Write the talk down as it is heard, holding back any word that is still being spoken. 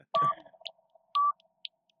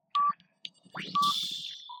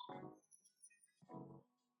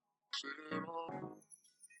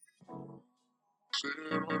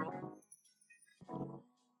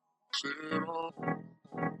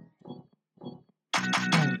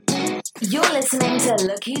You're listening to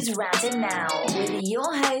Look Who's Ranting Now with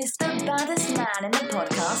your host, the baddest man in the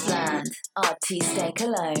podcast land, Artiste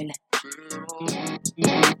Cologne.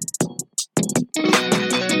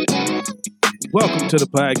 Welcome to the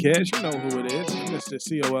podcast. You know who it is. It's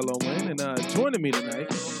Mr. COLO Wayne. And joining me tonight,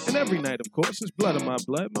 and every night, of course, is blood of my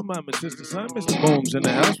blood. My mom and sister son, Mr. Booms in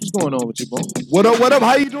the house. What's going on with you, Boom? What up, what up?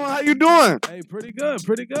 How you doing? Hey, pretty good,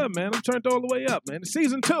 man. I'm turned all the way up, man. It's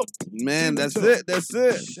season 2. Man, that's Season 2. it. That's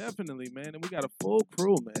it. Definitely, man. And we got a full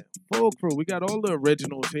crew, man. Full crew. We got all the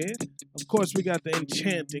originals here. Of course, we got the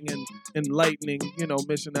enchanting and enlightening,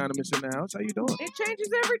 Miss Anonymous in the house. How you doing? It changes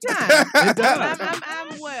every time. It does.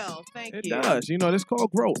 I'm well, thank you. It does. This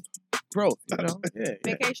called growth. Yeah.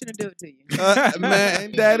 Vacation to do it to you. Man,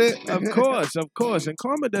 ain't that it? Of course. And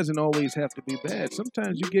karma doesn't always have to be bad.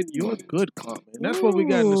 Sometimes you get your good karma. And that's what we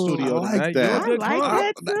got in the studio I like tonight. that. Your I good like karma.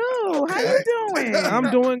 that too. How you doing?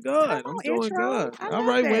 I'm doing good. Come I'm on, doing intro. good. I All love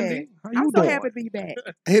right, that. Wendy. How you I'm so doing? happy to be back.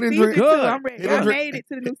 He didn't Season drink. 2, Good. I'm ready. He I didn't drink- made it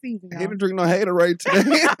to the new season. He Y'all. didn't drink no Haterade today.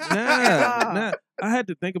 Nah. I had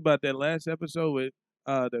to think about that last episode with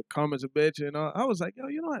the karma's a bitch and all. I was like, yo,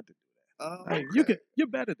 you don't have to do that. Hey, you're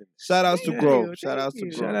better than this. Shout outs to Thank Grove. you, Shout outs to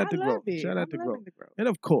thank you. Grove. Shout out to I love Grove. it. Shout out I'm to loving Grove. the growth. And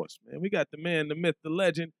of course, man, we got the man, the myth, the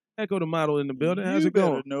legend, Echo the model in the building. How's You it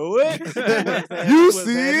going? better know it. You What's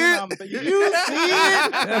see happening? it? You see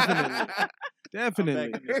it? Definitely.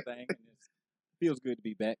 I'm back in this thing. And it feels good to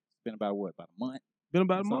be back. It's been about what? About a month? Been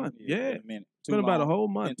about a Or something? month. It's Yeah. been a minute. Been about a whole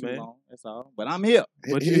Been month, too man. long. That's all. But I'm here.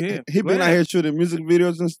 What you hear? He been Glad. out here shooting music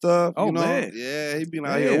videos and stuff. Oh, you know? man. Yeah, he been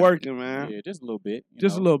out Yeah. here working, man. Yeah, just a little bit.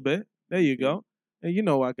 Just a little bit. There you go. And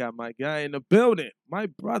I got my guy in the building. My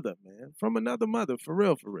brother, man. From another mother. For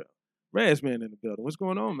real. Raz man in the building. What's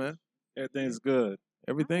going on, man? Everything's good.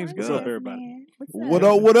 Everything's All What's good. up, everybody? man. What's What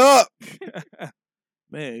up, what up?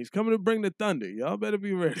 Man, he's coming to bring the thunder. Y'all better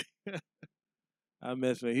be ready. I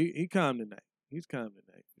mess with him. He calm tonight. He's calm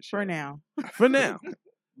tonight. For For now.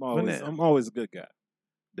 For now. I'm always a good guy.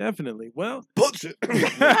 Definitely. Well, Bullshit. Depends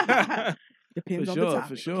for on the sure, topic.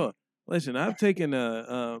 for sure. Listen, I've taken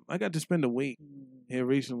I got to spend a week here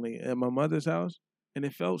recently at my mother's house, and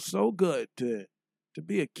it felt so good to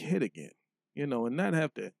be a kid again, and not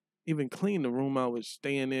have to even clean the room I was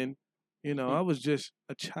staying in. I was just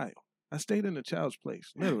a child. I stayed in a child's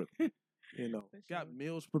place, literally. Got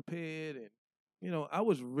meals prepared, and I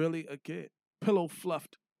was really a kid. Pillow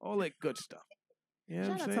fluffed, all that good stuff. You know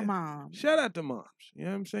what I'm Shout out to saying? mom. Shout out to moms. You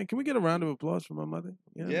know what I'm saying? Can we get a round of applause for my mother?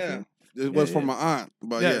 You know what I'm Yeah. saying? This was Yeah, for yeah. my aunt.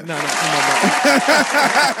 But Yeah, yeah. no, for my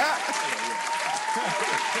mother.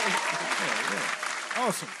 Yeah.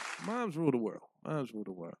 Awesome. Moms rule the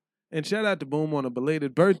world. And shout out to Boom on a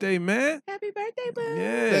belated birthday, man. Happy birthday, boo.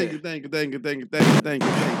 Yeah.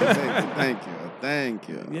 Thank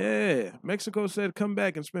you. Yeah. Mexico said come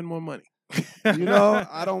back and spend more money.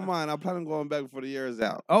 I don't mind. I plan on going back before the year is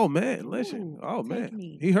out. Oh, man. Listen. Ooh, Oh, take man.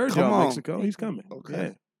 me. He heard Come y'all, on. Mexico. He's coming. Okay.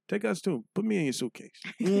 Yeah. Take us too. Put me in your suitcase.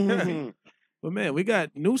 Mhm. But, man, we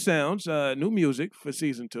got new sounds, new music for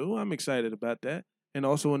season 2. I'm excited about that. And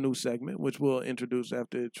also a new segment, which we'll introduce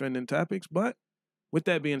after trending topics. But with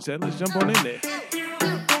that being said, let's jump on in there.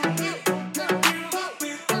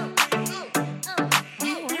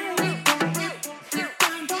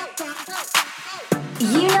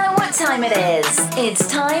 You know what time it is. It's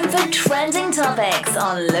time for Trending Topics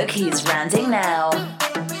on Look Who's Ranting Now.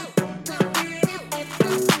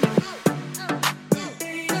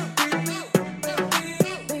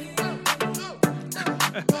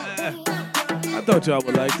 I thought y'all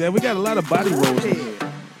would like that. We got a lot of body rolls in here.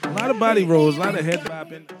 A lot of body rolls, a lot of head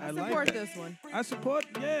bopping. I like Support that. this one. I support.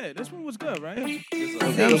 Yeah, this one was good, right? You This know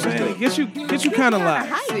what I'm saying? It gets you kind of live.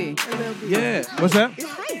 Hype. A little bit. Yeah. What's that? It's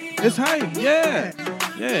hype. It's hype. Yeah.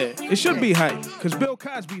 Yeah. It should be hype because Bill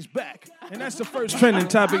Cosby's back. And that's the first trending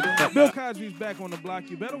topic. Bill Cosby's back on the block.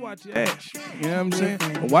 You better watch your ass. You know what I'm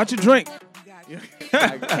saying? Or watch your drink.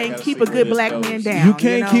 Can't keep a good black man down. You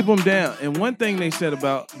can't know? keep him down. And one thing they said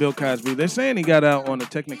about Bill Cosby, they're saying he got out on a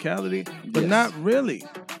technicality, but not really.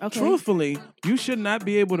 Okay. Truthfully, you should not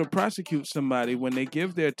be able to prosecute somebody when they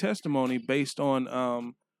give their testimony based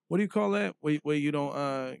on what do you call that? Where you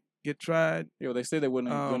don't get tried. Yeah, they said they weren't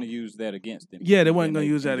going to use that against him. Yeah, they weren't And going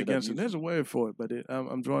to use that ended up against him. using There's a word for it, but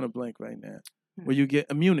I'm drawing a blank right now. Hmm. Where you get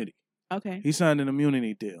immunity. Okay. He signed an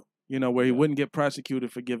immunity deal. Where he Yeah. wouldn't get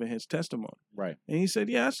prosecuted for giving his testimony. Right. And he said,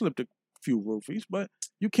 yeah, I slipped a few roofies, but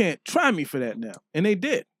you can't try me for that now. And they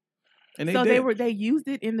did. And they So did. they used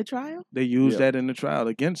it in the trial? They used Yeah. that in the trial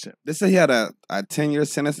against him. They said he had a 10-year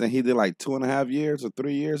sentence and he did like 2.5 years or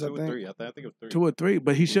 3 years, I Two or think. three. I think it was 3. 2 or 3,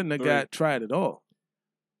 but he shouldn't have Three. got tried at all.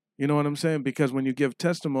 You know what I'm saying? Because when you give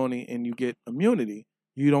testimony and you get immunity,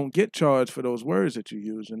 you don't get charged for those words that you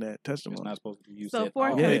use in that It's testimony. not supposed to be used. So at for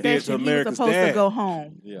a all. Yeah. They did to confession, he was America's supposed to Dad. go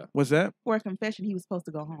home. Yeah. What's that? For a confession, he was supposed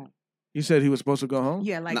to go home. You said he was supposed to go home?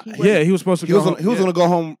 Yeah, like Nah, he was. Yeah, he was supposed to He go was home. gonna, he was Yeah. gonna go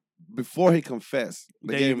home before he confessed.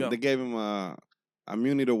 There you go. They gave him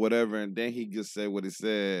immunity or whatever, and then he just said what he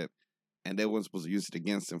said, and they weren't supposed to use it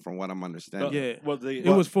against him, from what I'm understanding. Yeah. Well, they, It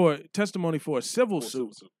was for testimony for a civil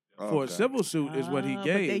suit. Oh, For a okay. civil suit is what he But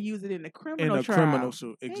they gave use it in the in criminal a trial. criminal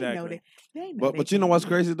suit. They know Exactly. they know But they you know can what's do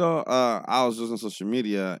it. crazy though? I was just on social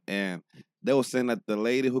media, and they were saying that the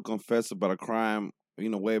lady who confessed about a crime,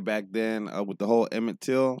 way back then with the whole Emmett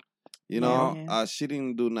Till, Yeah. she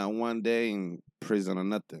didn't do not one day in prison or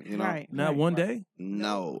nothing. Right. Not right. one day?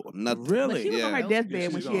 No, nothing. But Really? she was on her Yeah. deathbed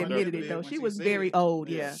when she's she on her admitted it, deathbed though. when She she was said very it. old,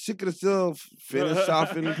 Yeah. yeah. She could have still finished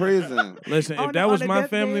off in prison. Listen, On if the- that on was the my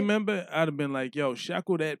family deathbed? member, I'd have been like, yo,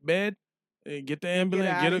 shackle that bed and get the ambulance,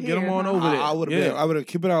 outta get them here, on huh? over there. I would have yeah. been. I would have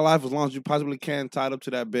kept it alive as long as you possibly can, tied up to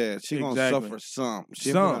that bed. She gonna Exactly. suffer some. She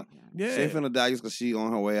Some. Finna, Yeah. She ain't finna die just because she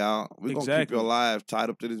on her way out. We gonna keep Exactly. you alive, tied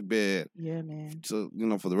up to this bed, Yeah, man. to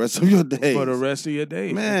for the rest of your days. For the rest of your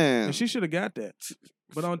days. Man. And she should have got that.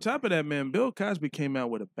 But on top of that, man, Bill Cosby came out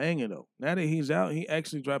with a banger, though. Now that he's out, he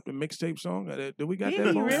actually dropped a mixtape song. Did we got Did that?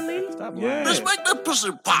 he Bo? really? Stop yeah. Let's make that pussy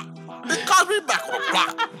pop. It caused me back on the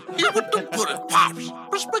block. Here with the pudding pops.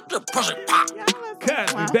 Let's make that pussy pop.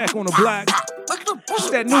 Cosby back on the block. Make the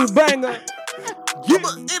pussy That pop. new banger. I'ma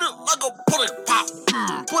eat it like a pudding pop.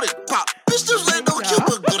 Pudding pop. Bitch, this ain't no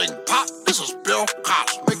Cuban pudding pop. This is Bill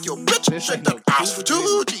Cosby. Make your bitch shake that ass for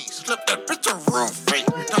 2 G's. Slip that bitch a room free.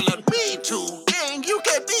 Tell her me too. Gang, you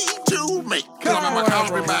can't be too me. Cause I'm in my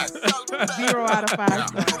Cosby bag. 0 out of 5.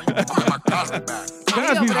 I'm in my Cosby bag.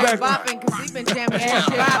 Cosby's back. bopping because he's been jamming that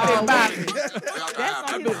shit Bopping, all bopping. week.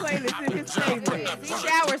 That's on his playlist in his favorite. He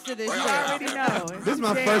showers to this You shit. already know. This is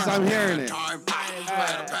my first time hearing it. Time. I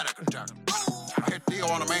had a panic attack. I hit Theo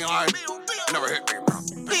on the main line. Never hit me, bro.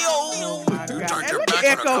 Theo! You turned your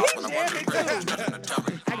back on the cops when I wasn't ready. Nothing to tell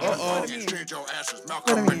me. You exchange your asses,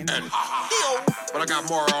 Malcolm and Theo! But I got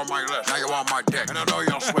more on my list. Now you on my dick. And I know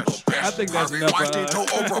you'll switch. I think that's Harvey enough. Weinstein told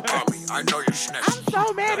Oprah about me. I know you snitch. I'm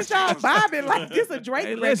so mad at y'all bobbing like this a Drake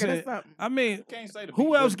Hey, record or listen, something. I mean, Can't say the who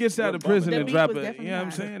beat else wasn't- gets out of wasn't bumping. prison The and beat drop was a, you definitely know what I'm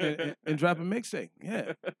not. saying, and drop a mixtape?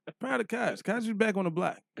 Yeah. Proud of Cos. Cosby's back on the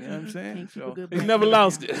block. You know what I'm saying? Can't keep a So, good He black never man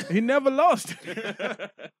lost down. it. he never lost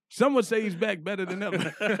it. Some would say he's back better than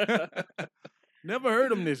ever. Never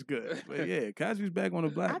heard him this good. But yeah, Cosby's back on the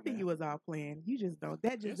block. I think it was all planned. You just don't.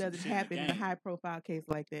 That just doesn't happen in a high profile case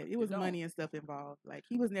like that. It was money and stuff involved. Like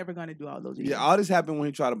he was never going to do all those. Yeah, all this happened when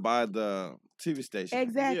he tried to buy the TV station.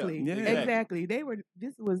 Exactly. Yeah. Exactly.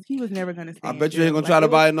 He was never going to stay. I in bet you jail. ain't gonna Like, try to it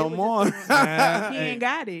buy was- it no was more. just- Nah, he hey, ain't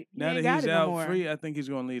got it. He now ain't that got he's it no out more. free, I think he's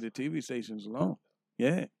gonna leave the TV stations alone.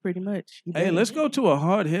 Yeah. Pretty much. He Hey, better. let's go to a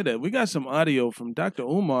hard hitter. We got some audio from Dr.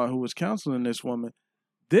 Umar, who was counseling this woman.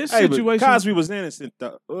 This Hey, but situation Cosby was innocent,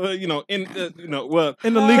 though. Well, in the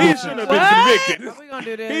he legal shouldn't have What? been convicted. How we gonna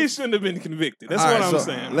do He this? shouldn't have been convicted. That's All what right, I'm so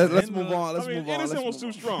saying. Let's move on. Let's I mean, move on. innocent Let's was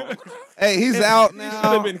move too on. strong. Hey, he's out He should have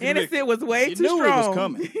now. been convicted. Innocent was way You too knew it strong. was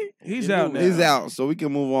coming. He's You out knew now. He's out, so we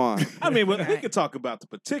can move on. I mean, but we could talk about the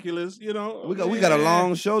particulars, you know. We got a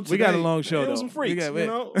long show today. We got a long show It though. was some freaks, we got, you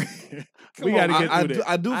know. we got to get I through do, this.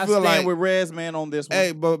 I do I feel stand like, with Rez, man, on this one.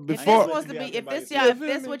 hey, but If this before wants to be, if this y'all, if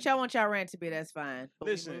this what y'all want y'all rant to be, that's fine. But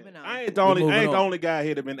we Listen, moving on. I ain't moving the on. only guy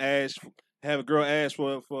here that been asked, have a girl ask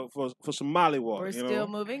for some Molly water. We're you still know?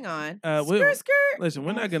 moving on. We- Skirt, skirt. Listen,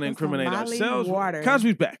 we're not going to Ask for some incriminate Molly ourselves. water.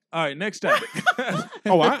 Cosby's back. All right, next topic. I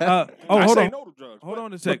hold say on. no to drugs. Hold on a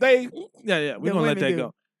But second. they, Yeah, we're The going to let women that do.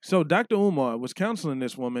 go. So Dr. Umar was counseling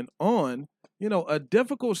this woman on, a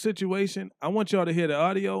difficult situation. I want y'all to hear the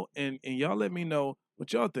audio and y'all let me know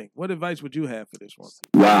what y'all think. What advice would you have for this one?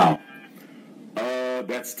 Wow.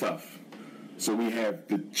 That's tough. So we have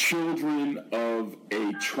the children of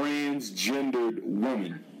a transgendered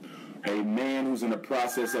woman, a man who's in the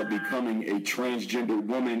process of becoming a transgendered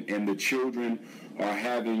woman, and the children are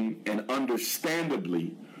having an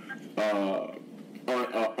understandably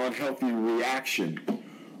unhealthy reaction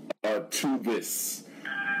to this.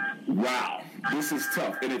 Wow. This is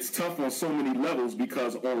tough. And it's tough on so many levels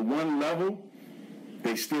because on one level,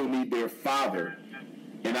 they still need their father.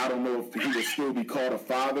 And I don't know if he would still be called a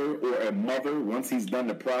father or a mother once he's done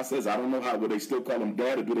the process. I don't know how, would they still call him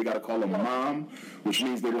dad or do they got to call him mom, which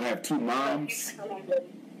means they will have two moms?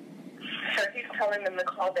 So he's telling them to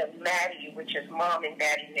call them Maddie, which is mom and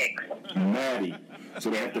daddy mix. Maddie.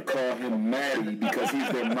 So they have to call him Maddie because he's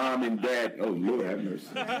their mom and dad. Oh, Lord have mercy.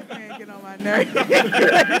 Man, get on my nerves. The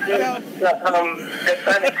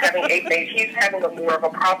son is having 8 days. He's having more of a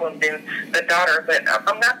problem than the daughter. But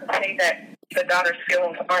I'm not to say that the daughter's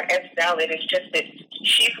feelings aren't as valid. It's just that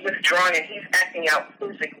she's withdrawn and he's acting out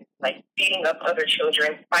physically, like beating up other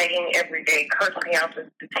children, fighting every day, cursing out the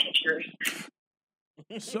teachers.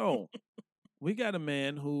 So we got a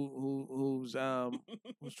man who's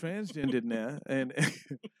transgendered now, and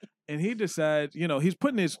and he decides, he's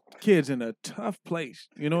putting his kids in a tough place.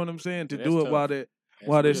 You know what I'm saying? To do it tough.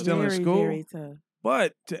 while they're still in school. Very tough.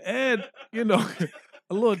 But to add, a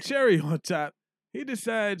little cherry on top, he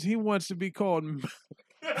decides he wants to be called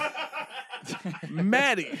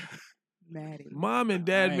Maddie. Maddie. Mom and I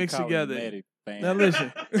dad ain't mixed calling you together. Maddie, fam. Now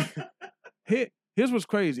listen, here's what's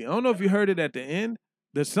crazy. I don't know if you heard it at the end.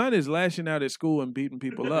 The son is lashing out at school and beating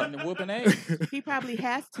people up. And whooping ass. He probably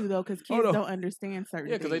has to though, because Hold kids on. don't understand certain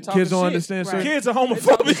Yeah, because they things. talking Kids don't shit. understand certain. Kids are They talking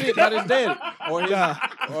homophobic. shit about his daddy or his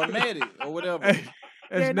or Maddie or whatever. Hey,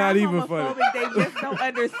 that's They're not even funny. homophobic. They just don't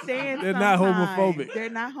understand. They're not sometimes. homophobic. They're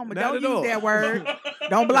not homophobic. Not Don't at use all. that word.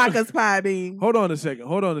 Don't block us, Pie Bean. Hold on a second.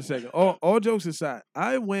 All jokes aside,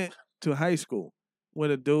 I went to high school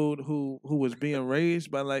with a dude who was being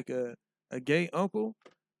raised by like a gay uncle,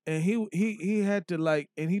 and he had to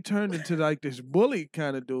and he turned into like this bully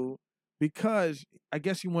kind of dude because I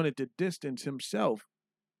guess he wanted to distance himself.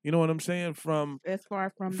 You know what I'm saying? From As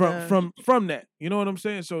far from that. You know what I'm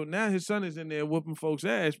saying? So now his son is in there whooping folks'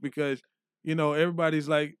 ass because everybody's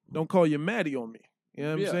like, don't call your Maddie on me. You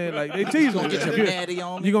know what I'm saying? Like they tease You gonna him. get your Maddie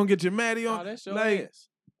on me? You gonna get your Maddie on? Oh, that's your like, ass.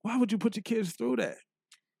 why would you put your kids through that?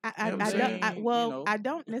 I know what I'm saying? I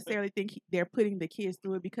don't necessarily think they're putting the kids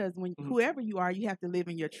through it because when whoever you are, you have to live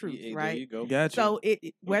in your truth, Yeah, right? There you go. Gotcha. So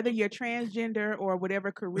whether you're transgender or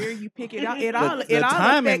whatever career you pick, it all The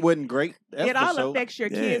timing affects, wasn't great. That's it for all sure. affects your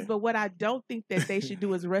Yeah. kids. But what I don't think that they should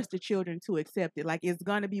do is rush the children to accept it. Like it's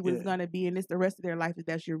gonna be what it's Yeah. gonna be, and it's the rest of their life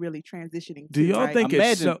that you're really transitioning. Do to, y'all right? think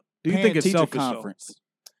it's Imagine do you think it's parent-teacher selfish though? conference.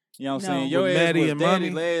 You know what I'm No. saying? Your With ass Maddie was and daddy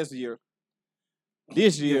mommy? last year.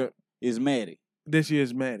 This year is Maddie. This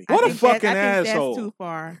year's Maddie. What I a think fucking I think asshole. That's too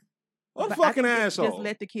far. What a But I fucking think asshole. Just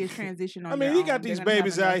let the kids transition on I mean, their you got own. these They're gonna have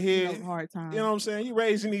babies enough, out here, hard time. You know what I'm saying? You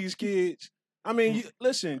raising these kids. I mean,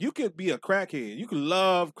 listen, you could be a crackhead. You could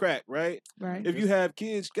love crack, right? Right. If you have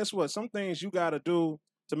kids, guess what? Some things you got to do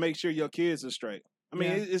to make sure your kids are straight. I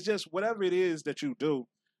mean, Yeah. it's just whatever it is that you do.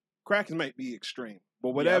 Cracking might be extreme, but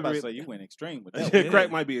Yeah, I whatever. about to it- say you went extreme with that. Yeah.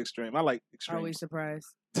 crack might be extreme. I like Always extremes.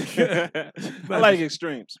 surprised. I like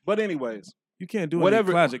extremes. But anyways, You can't do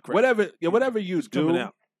whatever, any closet crack. whatever you It's coming do,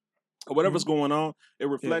 out. or whatever's going on, it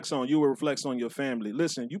reflects on you. It reflects on your family.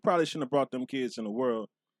 Listen, you probably shouldn't have brought them kids in the world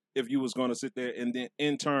if you was going to sit there and then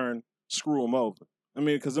in turn screw them over. I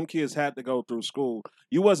mean, because them kids had to go through school.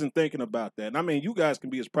 You wasn't thinking about that. And I mean, you guys can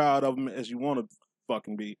be as proud of them as you want to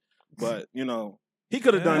fucking be, but he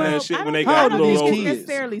could have done Well, that shit when they I got a don't little think older. it's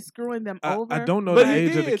necessarily screwing them over. I don't know But the he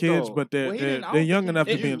age of the did, kids, though. but they're Well, he didn't. I they're don't young think enough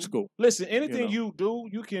he to be in did. school. Listen, anything know. you do,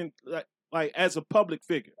 you can like as a public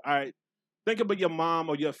figure. All right, think about your mom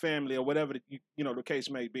or your family or whatever the case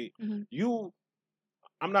may be. Mhm.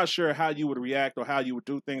 I'm not sure how you would react or how you would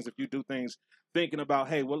do things if you do things thinking about,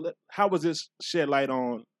 hey, well, how was this shed light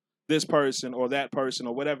on this person or that person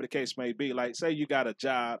or whatever the case may be. Like, say you got a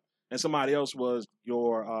job and somebody else was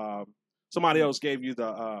your somebody else gave you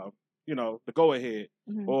the the go ahead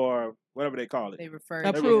or whatever they call it. They referred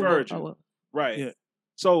They referred you. Right. Yeah.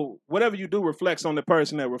 So whatever you do reflects on the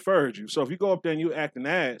person that referred you. So if you go up there and you act an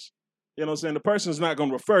ass, you know what I'm saying, the person's not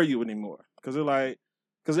gonna refer you anymore. Because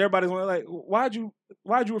everybody's like, why'd you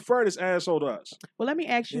refer this asshole to us? Well, let me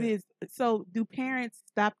ask you this. So do parents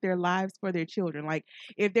stop their lives for their children? Like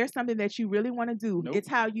if there's something that you really want to do, Nope. it's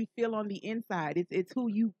how you feel on the inside. It's who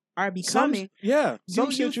you are becoming. Some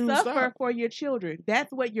Do shit you you suffer stop. for your children?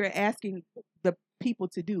 That's what you're asking the people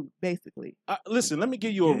to do, basically. Listen, let me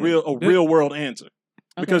give you a real world answer.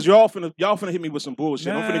 Because y'all finna hit me with some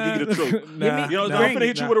bullshit. I'm finna give you the truth. I'm finna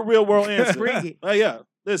hit you with a real world answer. Bring it. Yeah.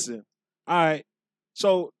 Listen. All right.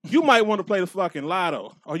 So you might want to play the fucking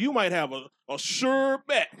lotto, or you might have a sure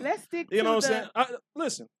bet. Let's stick You to know what the... I'm saying?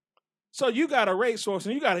 Listen. So you got a racehorse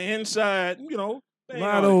and you got an inside, thing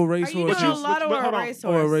Lotto, on it. racehorse. Are you doing a lotto or a hold on.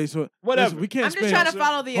 racehorse? Or a racehorse. Whatever. Listen, we can't I'm just spend, trying to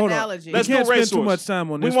follow the hold on. analogy. Let's We can't do spend too racehorse. much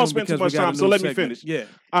time on We this won't one spend too because much we got a time, so new let me segment. finish. Yeah.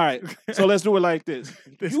 All right. So let's do it like this.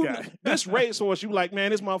 This guy. This racehorse, you like,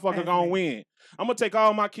 man, this motherfucker gonna win. I'm gonna take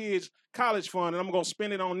all my kids' college fund and I'm gonna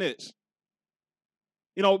spend it on this.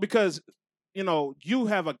 Because you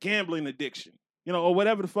have a gambling addiction, or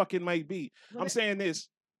whatever the fuck it may be. I'm saying this.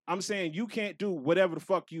 I'm saying you can't do whatever the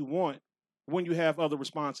fuck you want when you have other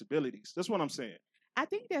responsibilities. That's what I'm saying. I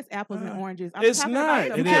think that's apples and oranges. I'm It's talking not.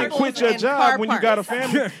 about You some can't apples quit your and job car when you parts. got a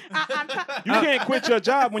family. You can't quit your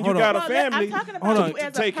job when you got a Well, family I'm talking Hold about on. you to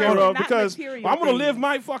as a take care person, of not because material I'm going to live things.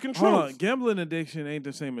 my fucking Hold on. truth. Gambling addiction ain't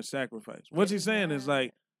the same as sacrifice. What she's saying is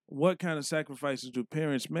like, what kind of sacrifices do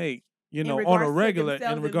parents make? You In know, on regards a to regular,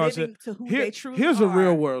 themselves in and regards living to who here- they truly here's a real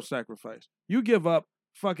are. world sacrifice. You give up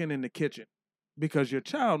fucking in the kitchen because your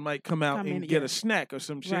child might come out Come and in, get yeah. a snack or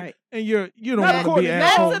some shit, Right. and you don't Not want to according be to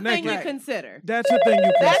That's asshole the thing naked. you consider. That's the thing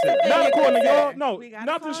you That's the consider. thing Not you according to consider. y'all. No, We gotta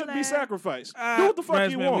nothing call should be that. sacrificed. Do what the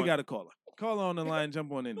fuck you Razzman, want. we got to call her. Call her on the line.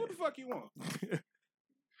 Jump on in Do there. what the fuck you want.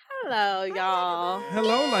 Hello, y'all.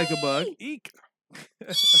 Hello, like a bug. Eek.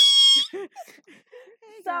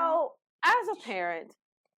 So, as a parent,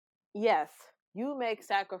 yes, you make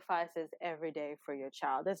sacrifices every day for your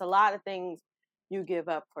child. There's a lot of things you give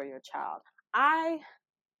up for your child. I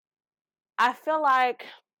feel like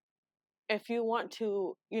if you want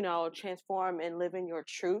to, transform and live in your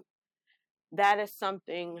truth, that is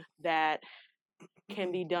something that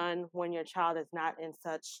can be done when your child is not in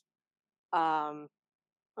such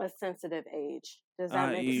a sensitive age. Does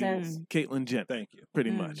that make sense? Caitlyn Jenner. Thank you.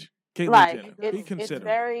 Pretty much. Caitlyn Like Jenner. Be it's considerate.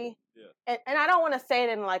 very, and I don't want to say it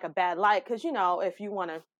in like a bad light because if you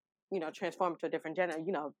want to, transform to a different gender,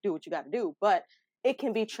 do what you got to do. But it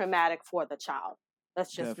can be traumatic for the child.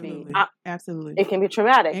 Let's just Absolutely. be Absolutely. It can be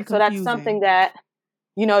traumatic. And So that's confusing. something that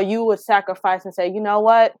you would sacrifice and say, you know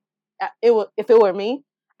what, if it were me,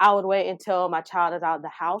 I would wait until my child is out of the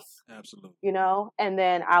house. Absolutely. And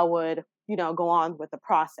then I would go on with the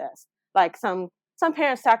process. Like some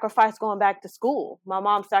parents sacrifice going back to school. My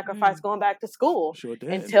mom sacrificed going back to school Sure did.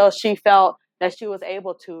 until she felt that she was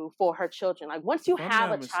able to for her children. Like once you If I'm have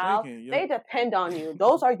not a child, mistaken, they depend on you.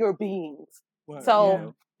 Those are your beings. Right.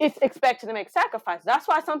 So it's expected to make sacrifices. That's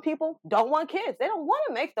why some people don't want kids. They don't want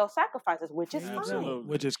to make those sacrifices, which is fine.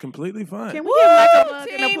 Which is completely fine. Can we give like a bug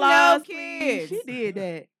an Team applause, no please? kids. She did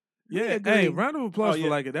that. Yeah, agree. hey, round of applause for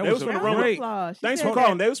like it. That They was was a finna run with- great. Applause. She Thanks said for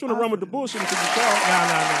calling. that. They was finna run with the bullshit until you called.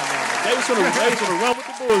 Nah. They was finna run with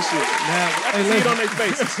the bullshit. Now, I hey, can see it on listen. their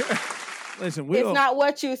faces. Listen, we It's don't. not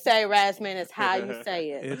what you say, Rasman. It's how you say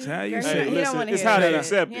it. It's how you Girl, say Hey, it. he don't listen, wanna it's hear how they that.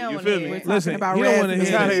 accept He it. don't You wanna feel hear me? it. Listen, about you don't want to Rasmus It's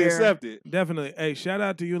hear how that. they here. accept it. Definitely. Hey, shout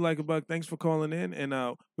out to you, Like a Buck. Thanks for calling in.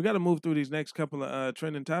 And we got to move through these next couple of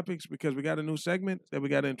trending topics because we got a new segment that we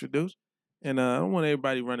got to introduce. And I don't want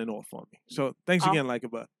everybody running off on me. So thanks again, Like a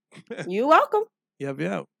Buck. You welcome.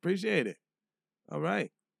 Yep. Appreciate it. All right.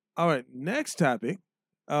 Next topic.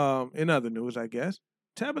 In other news, I guess.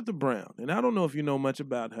 Tabitha Brown. And I don't know if you know much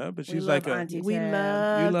about her, but she's like a. We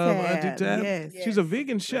love You love Tab. Auntie Tab? Yes. She's a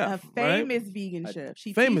vegan chef, A right? famous vegan chef.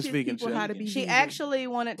 She famous teaches vegan people chef. how to be She vegan. actually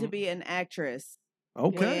wanted to be an actress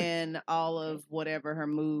Okay. in all of whatever her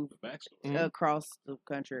move across the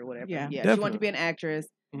country or whatever. Yeah. She wanted Definitely. to be an actress.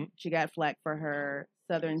 Mhm. She got flack for her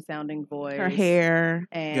southern sounding voice, her hair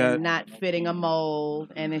and Got- not fitting a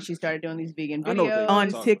mold. And then she started doing these vegan I know what they videos. on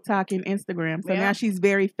talking TikTok and Instagram. So Yeah. now she's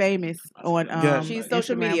very famous on Yeah. She's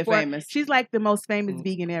social Instagram media for- famous. She's like the most famous Mhm.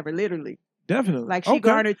 vegan ever, literally. Definitely. Like she Okay.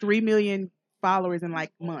 garnered 3 million followers in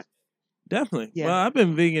like months. Definitely. Yeah. Well, I've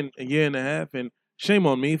been vegan a year and a half, and shame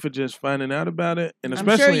on me for just finding out about it, and I'm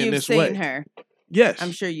especially sure in you've this seen way. her. Yes.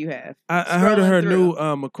 I'm sure you have. I heard of Scrolling her through. new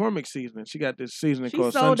McCormick seasoning. She got this seasoning She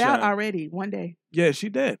called sold Sunshine. out already one day. Yeah, she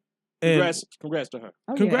did. And Congrats to her.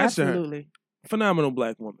 Oh, Congrats to yeah, her. absolutely. phenomenal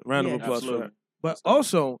black woman. Round of Yes. applause for Absolutely. her. But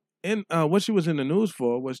also, in what she was in the news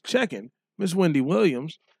for was checking Miss Wendy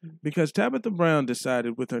Williams because Tabitha Brown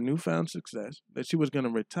decided with her newfound success that she was going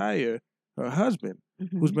to retire her husband,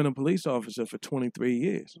 who's Mhm. been a police officer for 23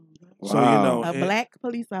 years. So, Wow. A black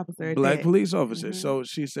police officer. at black that. police officer. Mhm. So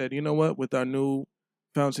she said, you know what, with our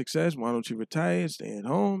newfound success, why don't you retire, stay at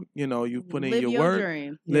home? You know, you've put in Live your your work,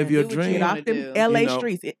 dream. live Yeah. your Do what you dream. Get wanna off them do. LA You know.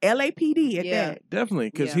 streets. LAPD at Yeah. that. Definitely,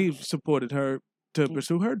 because Yeah. he supported her to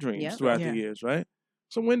pursue her dreams Yeah. throughout Yeah. the years, right?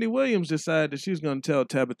 So Wendy Williams decided that she's going to tell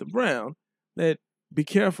Tabitha Brown that be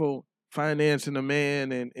careful financing a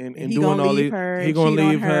man and he doing gonna all leave these. her He and gonna cheat on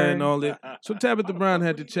leave her her. and all that. So Tabitha Brown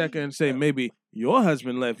had to check her and say maybe your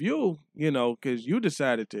husband left you, you know, because you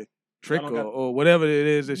decided to trick don't her got- or whatever it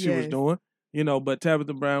is that she was Yes. doing, you know. But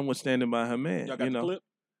Tabitha Brown was standing by her man, Y'all got you the know. clip?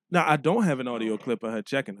 No, I don't have an audio clip of her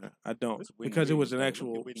checking her. I don't This is Wendy because it was Williams, an though. actual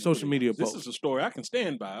Look at Wendy social media Williams. post. This is a story I can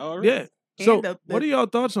stand by. All right. Yeah. So, And what are y'all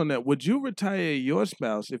thoughts on that? Would you retire your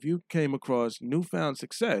spouse if you came across newfound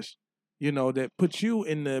success, you know, that puts you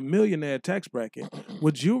in the millionaire tax bracket?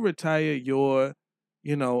 Would you retire your,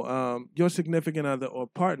 you know, your significant other or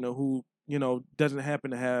partner who, you know, doesn't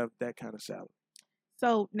happen to have that kind of salary?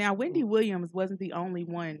 So now Wendy Williams wasn't the only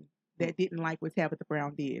one that didn't like what Tabitha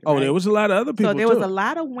Brown did. Oh, right? there was a lot of other people So there was too. a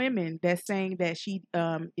lot of women that saying that she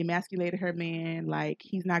emasculated her man, like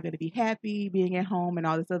he's not going to be happy being at home and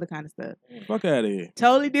all this other kind of stuff. Fuck out of here.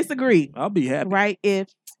 Totally disagree. I'll be happy. Right? If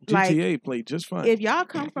GTA played just fine. if y'all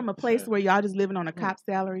come from a place where y'all just living on a cop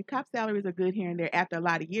salaries are good here and there after a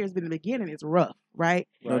lot of years, but in the beginning it's rough, right?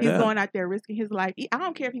 No He's doubt. going out there risking his life. I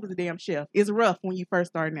don't care if he was a damn chef. It's rough when you first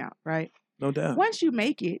starting out, right? No doubt. Once you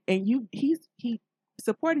make it and he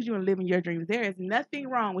supported you in living your dreams, there is nothing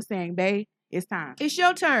wrong with saying, babe, it's time. It's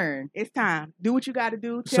your turn. It's time. Do what you got to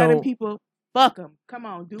do. Tell them people, fuck them. Come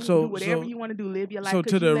on, do whatever you want to do. Live your life. So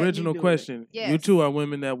 'cause to you the let me original do it. question, you two are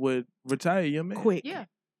women that would retire your man. Quick. Yeah.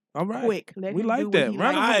 All right. Quick. Let We him like do what that. he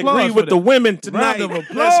Round of likes. I applause agree for with the that. women tonight. Round of Let's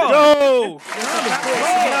applause. go.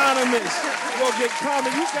 Anonymous. We'll get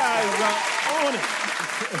comment. You guys are on it.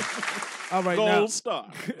 All right, Gold now,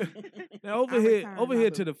 star. now over here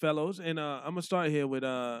to the fellows, and I'm gonna start here with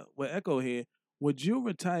Echo here. Would you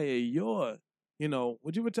retire your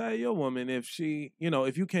woman if she,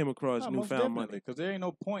 if you came across newfound money? Because there ain't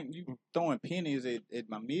no point in you throwing pennies at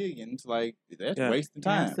my millions. Like that's Yeah. wasting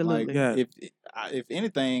time. Absolutely. Like, Yeah. if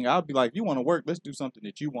anything, I'll be like, if you want to work, let's do something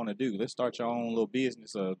that you want to do. Let's start your own little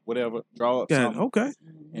business or whatever. Draw up Yeah, something. okay.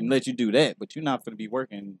 And let you do that. But you're not going to be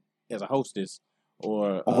working as a hostess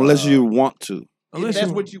or Unless you want to. If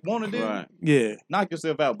that's what you want to do. Right. Yeah. Knock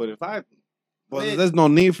yourself out. But if I Well, there's no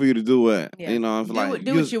need for you to do it. Yeah. You know, if Do like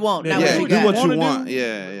what you want. Yeah, Not what you do got. what you Wanna want. do?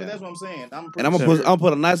 Yeah, But yeah. that's what I'm saying. And I'm gonna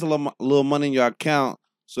put a nice little money in your account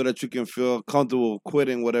so that you can feel comfortable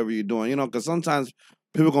quitting whatever you're doing. You know, because sometimes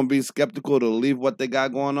people gonna be skeptical to leave what they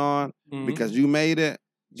got going on because you made it.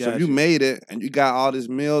 So if you made it and you got all these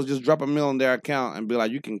meals, just drop a meal in their account and be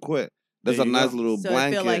like, you can quit. That's There a you nice go. little So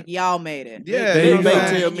blanket. it feel like y'all made it. Yeah, There you you know go. what I'm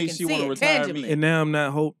saying? tell me You she can want see to it retire tangibly. me. And now I'm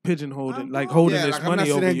not pigeonholing, like holding Yeah, this like I'm not money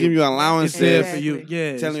sitting over there you. giving you It's allowances. there for you.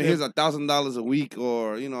 Yeah. Telling you it's here's $1,000 a week,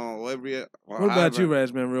 or every. Or What about however. you,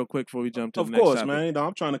 Razman, real quick before we jump to Of the next course, topic? man. You know,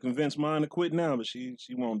 I'm trying to convince mine to quit now, but she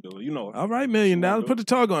won't do it. You know. All right, $1 million. Put the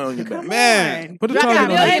target on your back. Man, Put the You got target on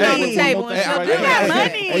your million on back. the table. Hey, and you she'll do got it.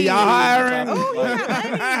 money. Hey, y'all hiring? Oh, you got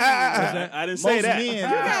money. I didn't say Most that. men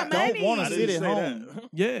got don't money. want I to didn't sit at say home. that.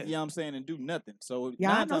 Yeah. You know what I'm saying, and do nothing. So Y'all 9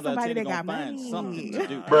 know times out of somebody 10 that you're got gonna find money. something to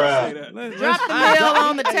do. Let's- Drop the meal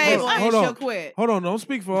on the table Hold and on. she'll quit. Hold on, don't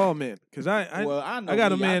speak for all men, because I Well, I know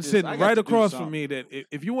got a me, I man just- sitting I got right to do across from something. me that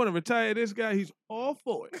if you want to retire this guy, he's all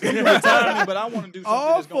for it. You can retire me, but I want to do something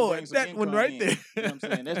All that's gonna for bring it. some That one income right in. there. You know what I'm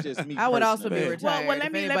saying? That's just me. I would also be personally. retired Well, let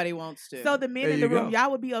if me- anybody wants to. So the men There in the you room, go.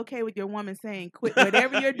 y'all would be okay with your woman saying, quit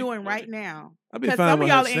whatever you're doing right now. I'd be 'Cause fine some of with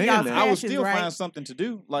y'all her in saying y'all that. I would fashions, still right? find something to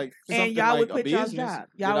do, like And something y'all like would a quit y'all's business job. that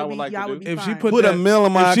Y'all I would would be, like y'all to would do. be If she fine. put Put that, a mill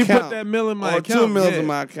in my if she account. put that mill in my or account, 2 meals yeah. in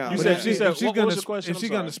my account. You But said- if she's what gonna was the question? if I'm she's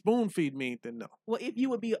gonna sorry. spoon feed me, then no. Well, if you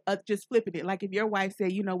would be just flipping it, like if your wife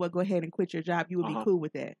said, you know what, go ahead and quit your job, you would be cool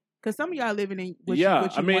with that. Because some of y'all living in what Yeah, you,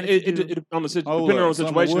 what you I mean, wanted it to do. depending on the Hold depending up, on the some of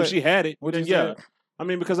situation. what? If she had it, What then you yeah. said? I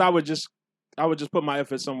mean, because I would just put my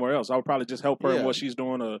effort somewhere else. I would probably just help her in Yeah. what she's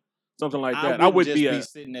doing or something like I that. wouldn't I would just be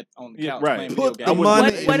sitting on the Yeah, couch right. playing Put video the games. money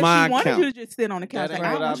What in if my she wanted account. you to just sit on the couch? That Like, ain't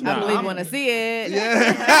I what want you I I to believe I'm- want to see it.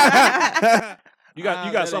 Yeah. you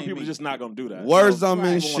got that some ain't people me. just not gonna do that. Words So, don't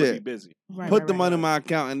mean people wanna be shit. busy. Right, Put right, the right, money in right. my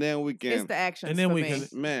account, and then we It's can. the actions And then for we me. can.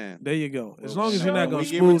 Man. There you go. As Well, long as you're not when gonna we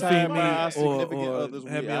get spoon feed retired me by our or significant others,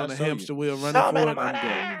 have me I'll on a show you. hamster wheel running Show me for the it, I'm money.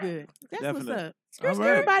 good. You good. That's Definitely. what's up. All right.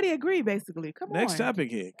 Everybody agree, basically. Come Next on.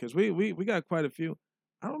 topic here, because we got quite a few.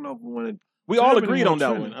 I don't know if we want to. We all agreed on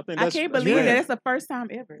that one. I think I that's can't that's believe rare. that it's the first time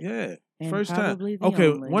ever. Yeah, And first time. probably the Okay,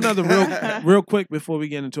 only. one other real quick before we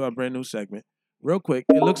get into our brand new segment. Real quick,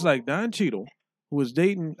 it looks like Don Cheadle, who was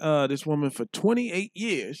dating this woman for 28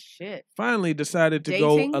 years, Shit. finally decided to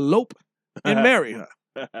Dating? go elope and marry her.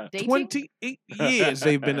 Dating? 28 years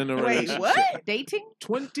they've been in a Wait, relationship. what? Dating?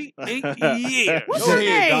 28 years. What's Go her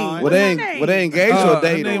ahead, name? Don. What's her name? Were they engaged Her or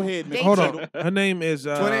dating? name- Go ahead, Mr. Hold Cheadle. on. Her name is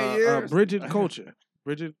 28 years? Bridget Culture.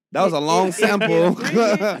 Bridget. That was a long If sample.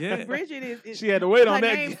 Bridget, Yeah. Bridget is She had to wait her on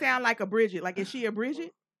that. name sound like a Bridget. Like, is she a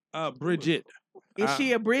Bridget? Bridget. Is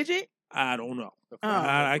she a Bridget? I don't know. Oh.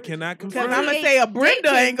 I cannot Because confirm. I'm going to say a Brenda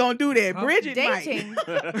Dating. ain't going to do that. Huh? Bridget Dating?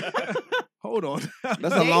 Hold on.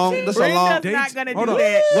 That's a long. That's a Brenda's long. not going to do Hold on.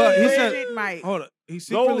 that. Well, he Bridget said- might. Hold on. He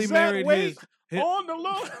secretly Those that married wait his on the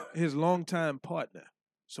Lord. his longtime partner.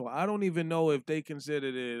 So I don't even know if they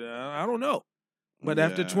considered it. I don't know. But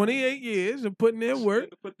after Yeah. 28 years of putting in work,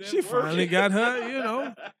 she finally got her, you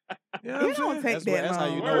know. You know what It I'm don't saying? take That's that how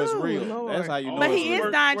long. you know it's Ooh, real. Lord. That's how you know But it's he real.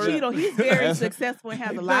 is Don Cheadle. He's very successful and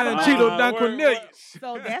has a lot of Don money. Cheadle, Don Cornelius.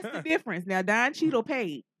 So that's the difference. Now, Don Cheadle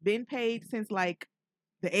been paid since like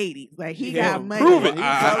the 80s. Like he Yeah, got money. prove it.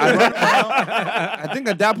 I think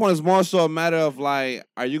at that point it's more so a matter of like,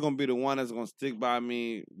 are you gonna be the one that's gonna stick by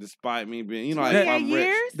me despite me being, you know, like if I'm rich.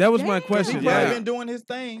 years? That was my Damn. question. He probably Yeah. been doing his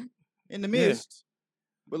thing in the Yeah. midst.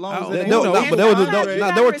 But long as Oh, it they- ain't no, no- but they were- You gotta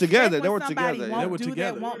they were respect together. when They were somebody together. Won't They were do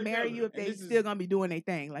together. That, won't marry you if And they this is- still gonna be doing their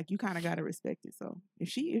thing. Like you kind of gotta respect it. So if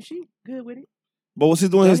she good with it, But was he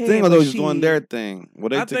doing Go his ahead, thing or but they was doing she- their thing? Were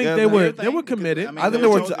they I think together? they were Their thing, committed. because, I think they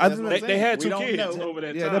were. told- I that's think what I'm They had saying. 2 We kids don't know. over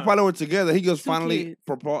that yeah, time. they probably were together. He just 2 finally kids.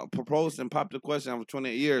 proposed and popped the question after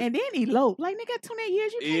 28 years. and then elope. Like nigga, 28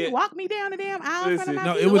 years, you can't Yeah. walk me down the damn aisle in front of Listen, my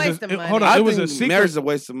No, people. it was waste of a, money. hold on. I It was think a secret. marriage is a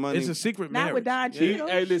waste of money. It's a secret Not marriage. with Don Yeah. Cheadle.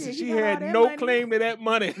 Hey, listen, Shit, she he got all had that no money. claim to that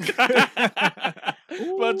money. Ooh, For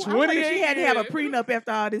I wonder 28 if she had to have a years. prenup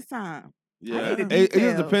after all this time. Yeah, need the it just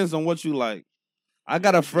details. depends on what you like. I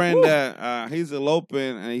got a friend that he's eloping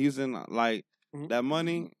and he's in like that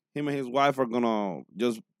money. Him and his wife are gonna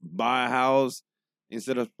just buy a house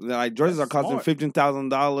instead of like dresses are That's costing smart.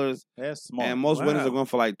 $15,000 That's smart. and most weddings Wow. are going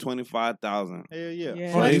for like 25,000. Hell yeah.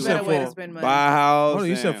 Yeah. Oh, Much he better said way to for spend money. Buy a house. Hold on,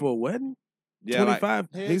 you said and- for a wedding? yeah, like, 25?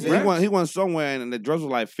 Hell he yeah. went somewhere and the dress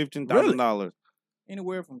was like $15,000.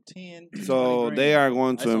 Anywhere from 10 to So 20 they grand. are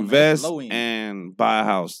going to That's on the invest low end. and buy a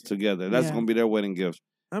house together. That's Yeah. going to be their wedding gift.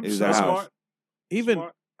 I'm Is so that That's house. smart. Even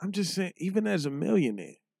Smart. I'm just saying, even as a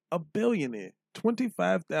millionaire, a billionaire,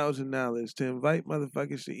 $25,000 to invite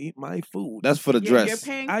motherfuckers to eat my food. That's for the Yeah, dress. you're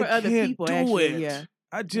paying for I other can't people. do Actually, it. yeah.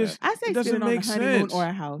 I just I say it doesn't spend it on make a honeymoon sense. or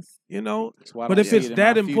a house. You know, That's why I but don't if see it's it in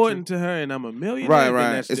that my important future. to her and I'm a millionaire, Right, then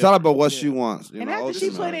right. that's It's all different. about what Yeah. she wants. You And know, after she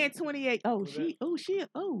put ultimately. in 28,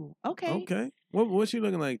 okay. Okay, what's she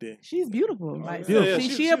looking like there? She's beautiful. Like Beautiful. she a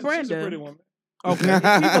She's a Brenda. pretty woman. Okay, People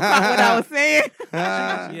caught what I was saying.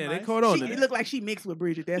 yeah, they caught on to It that. looked like she mixed with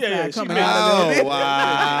Bridget. That's Yeah, why yeah, it she coming mixed. out a little Oh, bit.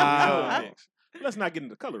 wow. Let's not get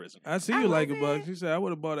into colorism. I see I you like a wasn't. buck. She said I would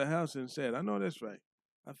have bought a house and said, I know that's right.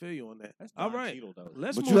 I feel you on that. That's All Don right, Cheadle, though.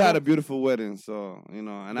 let's But move you had on. a beautiful wedding, so, you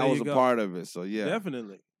know, and I There was you a go. part of it. So, yeah.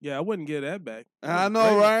 Definitely. Yeah, I wouldn't get that back. I That was know,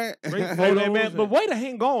 great. right? Great Hey, photos man, but and- way to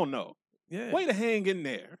hang on though. Yeah, Way to hang in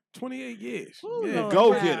there. 28 years. Ooh, Yeah. Lord. Go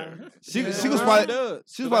Wow. get her. She Yeah. was Well, probably does.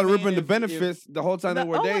 she was But I about to mean, ripping the if- benefits the whole time they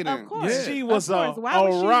were dating. Of course. Yeah. She was Of course. a Why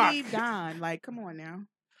would she rock. leave Don? Like, come on now.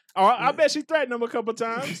 Oh, I bet she threatened him a couple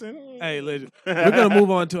times. And... Hey, listen, we're gonna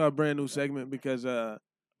move on to our brand new segment because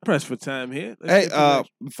press for time here. Let's Hey, get to the next-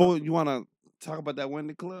 before you want to talk about that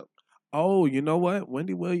Wendy clip? oh, you know what?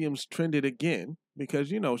 Wendy Williams trended again because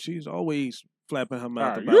you know she's always flapping her mouth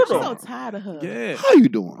Alright, about you're I'm so something. tired of her. Yeah, How you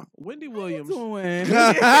doing? Wendy What you Williams. doing?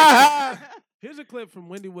 Here's a clip from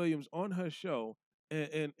Wendy Williams on her show,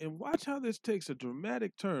 and watch how this takes a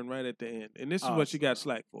dramatic turn right at the end. And this is what she got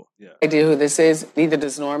slack for. Yeah. Idea who this is? Neither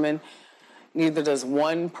does Norman. Neither does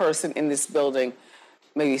one person in this building.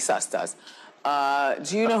 Maybe Sus does.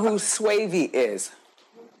 Do you know who Swavey is?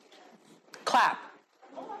 Clap.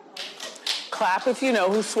 Clap if you know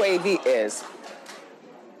who Swavey is.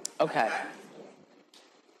 Okay.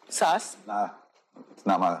 Sus? Nah, it's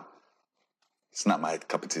not my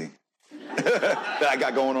cup of tea that I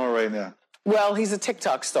got going on right now. Well, he's a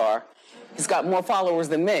TikTok star. He's got more followers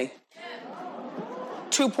than me.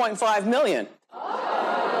 2.5 million.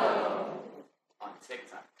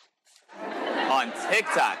 On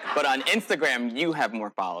TikTok, but on Instagram, you have more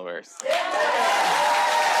followers.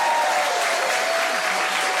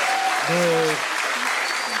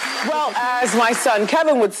 Well, as my son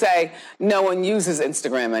Kevin would say, no one uses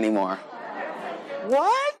Instagram anymore.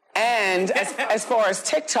 What? And as far as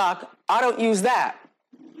TikTok, I don't use that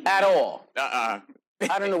at all. I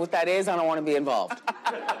don't know what that is. I don't want to be involved.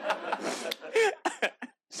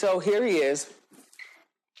 So here he is.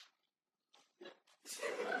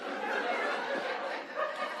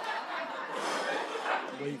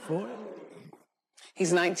 Wait for it.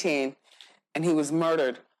 He's 19, and he was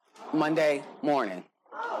murdered Monday morning.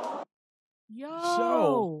 Yo.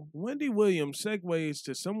 So Wendy Williams segues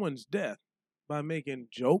to someone's death by making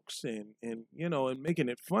jokes and you know and making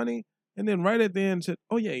it funny, and then right at the end said,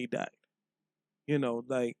 "Oh yeah, he died." You know,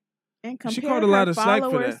 like And she compared caught a lot her of slack for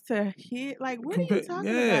followers that. to hit. Like, what are you Compa-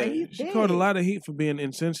 talking yeah, about? He's she dead. caught a lot of heat for being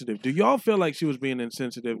insensitive. Do y'all feel like she was being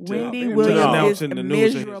insensitive to, Wendy to Williams is announcing the news of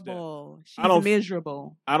his death? miserable. She's I don't-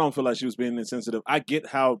 miserable. I don't feel like she was being insensitive. I get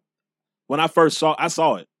how when I first saw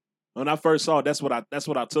it. When I first saw it, that's what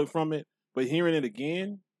I took from it. But hearing it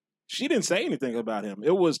again, she didn't say anything about him.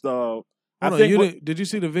 It was the Hold on, did you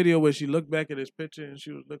see the video where she looked back at his picture and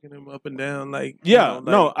she was looking him up and down like? Yeah, you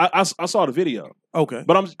know, like, I saw the video. Okay,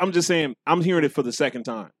 But I'm just saying I'm hearing it for the second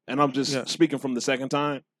time, and I'm just speaking from the second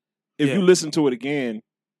time. If Yeah. you listen to it again,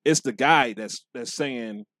 it's the guy that's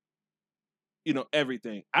saying, you know,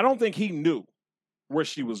 everything. I don't think he knew where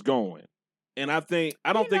she was going And I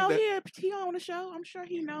don't think that he on the show. I'm sure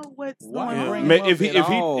he know what's Why going bring on. him up if he at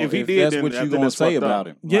all did, that's then what I you think gonna that's say fucked up. about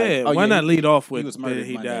him? Yeah, Like, why not lead off he with was that murdered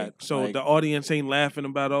he Monday. died? So Like- the audience ain't laughing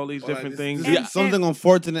about all these different things. Something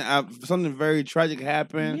unfortunate, something very tragic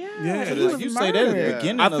happened. Yeah, So he this- was You say that at the murdered.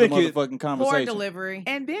 beginning I of the think it- motherfucking Poor conversation. delivery.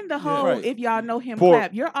 And then the whole, Right. if y'all know him, Poor-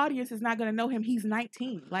 clap. Your audience is not going to know him. He's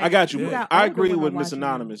 19. Like I got you. got I older agree women with Miss watching him.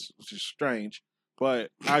 Anonymous, which is strange, but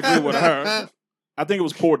I agree with her. I think it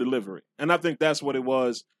was poor delivery, and I think that's what it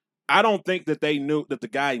was. I don't think that they knew that the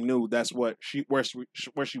guy knew that's where she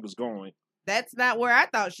was going. That's not where I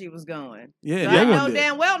thought she was going. Yeah, so no I one know did.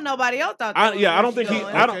 damn well nobody else thought. I That was where don't she think he.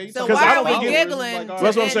 going. I don't. So 'cause why I are don't we think it- giggling? That's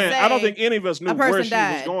what I'm and saying. I don't saying think any of us knew a person where she was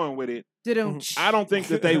died? going with it. Didn't I don't think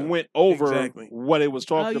that they went over Exactly. what it was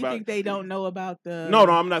Oh, talked you about. think they don't know about the? No,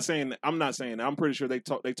 I'm not saying that. I'm not saying that. I'm pretty sure they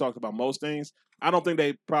talked about most things. I don't think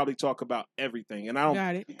they probably talk about everything, and I Got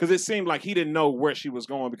don't it. because it seemed like he didn't know where she was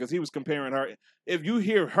going because he was comparing her. If you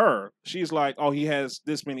hear her, she's like, "Oh, he has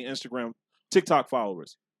this many Instagram, TikTok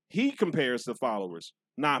followers." He compares the followers,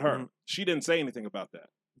 not her. Mhm. She didn't say anything about that,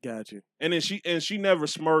 Got you. and then she never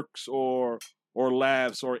smirks or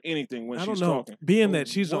laughs or anything when I don't she's know. talking. Being that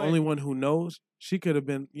she's the What? only one who knows, she could have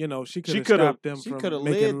been, she could have coulda- stopped them she from coulda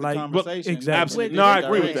making led the light. conversation. Exactly. Absolutely. No, I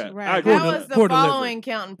agree with that. Right. I agree How with was that. the Poor delivery. following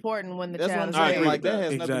count important when the That's what child I'm is I saying. agree Like with that that. has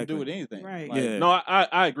nothing to Exactly. do with anything. Right. Like, Yeah. No,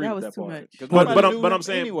 I agree That with was that too part. much. 'cause But nobody I'm knew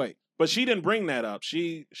saying anyway. But she didn't bring that up.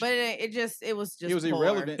 She But it was just It was poor.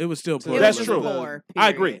 irrelevant. It was still to poor. It That's was true. just poor.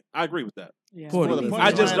 I period. agree. I agree with that. Yeah. Poor For the delivery. punchline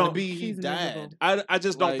I just don't- to be he She's died. miserable. I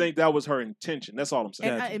just don't Like- think that was her intention. That's all I'm saying.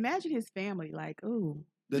 And Gotcha. imagine his family. Like, ooh,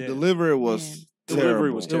 The Yeah. delivery was Delivery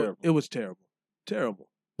terrible. was terrible. It was terrible. Terrible.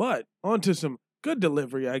 But on to some good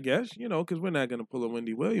delivery, I guess, because we're not going to pull a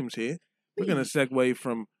Wendy Williams here. We're going to segue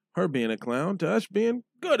from her being a clown to us being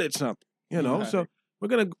good at something, Right. So we're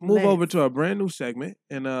going to move Let's. over to our brand new segment.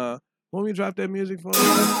 And when we drop that music for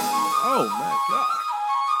oh, my God.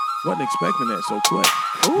 Wasn't expecting that so quick.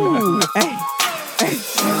 ooh, hey.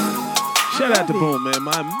 Shout out to Boom, man,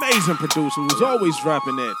 my amazing producer who's always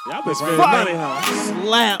dropping that. Y'all been Fire spending money, huh?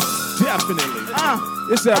 Slap. Definitely.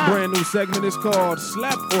 This is our brand new segment. It's called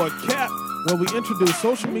Slap or Cap, where we introduce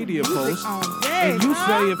social media posts. And you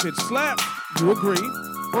say if it's slap, you agree,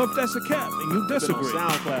 or if that's a cap and you Been on disagree.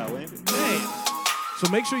 SoundCloud, ain't it? Man. So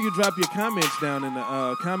make sure you drop your comments down in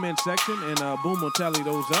the comment section, and Boom will tally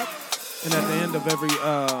those up. And at the end of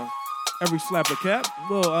every slap or cap,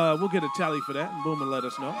 we'll get a tally for that, and Boom will let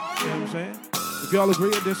us know. You know what I'm saying? If y'all agree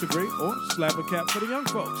or disagree, or slap or cap for the young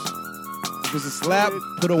folks. If it's a slap,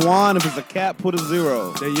 put a 1. If it's a cap, put a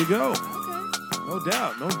 0. There you go. No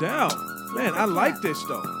doubt, no doubt. Man, I like this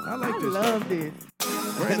though. I like this. Love this.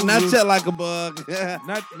 Not yet like a bug.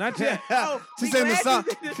 Not yet. She saying the song.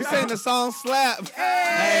 She saying the song slap.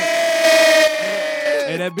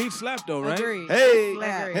 Hey, that beat slapped though, right? Agreed. Hey,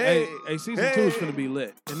 Slap. Hey, season 2 is gonna be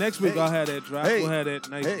lit. And next week I'll have that drop. Hey. We'll have that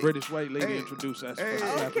nice Hey. British white lady Hey. introduce us. Hey. For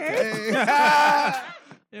the slap Hey. attack.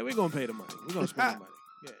 Yeah, we're gonna pay the money. We're gonna spend the money.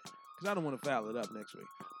 Yeah, because I don't want to foul it up next week.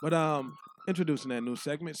 But introducing that new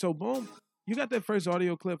segment. So Boom, you got that first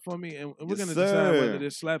audio clip for me, and we're Yes, gonna decide sir. whether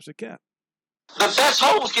this slaps a cap. The best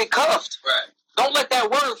hoes get cuffed. Right. Don't let that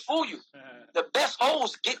word fool you. The best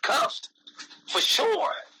hoes get cuffed. For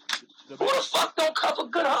sure. Who the fuck don't cuff a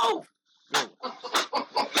good hoe?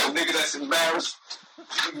 Nigga, that's embarrassed.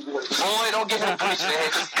 Boy, don't get him preaching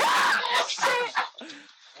ahead.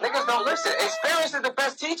 Niggas don't listen. Experience is the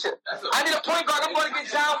best teacher. I need a point guard. I'm going to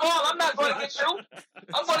get John Wall. I'm not going to get you.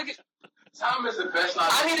 I'm going to get... Tom is the best.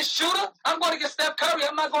 I need a shooter. I'm going to get Steph Curry.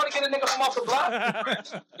 I'm not going to get a nigga from off the block.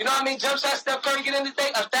 You know what I mean? Jump shot, Steph Curry, get in the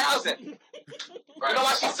thing, 1,000. You know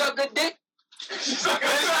why she suck good dick? She suck good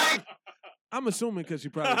dick. I'm assuming because you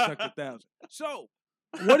probably sucked 1,000. So,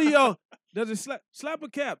 what do y'all? Does it slap a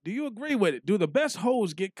cap? Do you agree with it? Do the best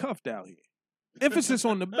hoes get cuffed out here? Emphasis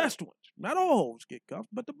on the best ones. Not all hoes get cuffed,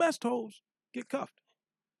 but the best hoes get cuffed.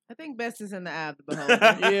 I think best is in the eye of the beholder.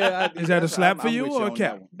 Yeah. Is that a slap for you or a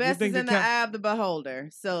cap? Best You is think in the eye of the beholder.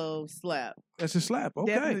 So slap. That's a slap.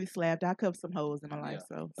 Okay. Definitely slapped. I cuffed some hoes in my life,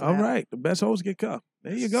 so. All right. The best hoes get cuffed.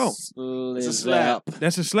 There you go. It's a slap.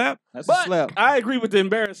 That's a slap? That's But a slap. I agree with the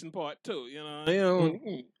embarrassing part too.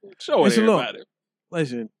 Show it Listen, look. everybody.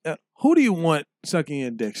 Listen, who do you want sucking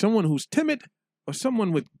your dick? Someone who's timid or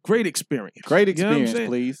someone with great experience? Great You know what I'm experience, saying?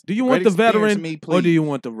 please. Do you Great want the experience, veteran me, or do please. you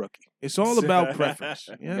want the rookie? It's all about preference.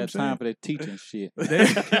 You know what I'm Got saying? time for that teaching shit.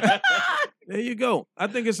 There you go. I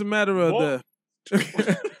think it's a matter of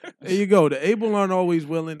There you go. The able aren't always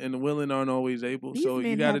willing, and the willing aren't always able. These so you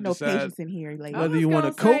men got to have no decide patience in here, ladies. whether you want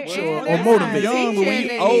to gonna coach say, or and motivate. young, but we That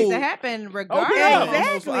needs old. to happen regardless. Exactly.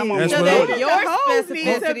 That's So what I that was- your The hoes need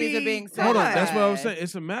to specificities be- are being Hold on, that's what I was satisfied. saying.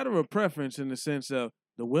 It's a matter of preference in the sense of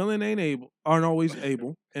the willing aren't always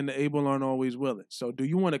able, and the able aren't always willing. So, do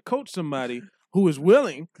you want to coach somebody who is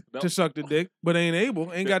willing to suck the dick but ain't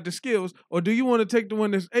able, ain't got the skills, or do you want to take the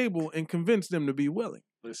one that's able and convince them to be willing?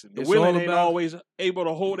 Listen, the It's willing all ain't about- always able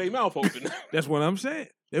to hold their mouth open. That's what I'm saying.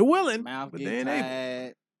 They're willing, Mouth but get they ain't able.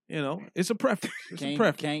 tired. You know, it's a preference. It's a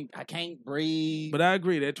preference. I can't breathe. But I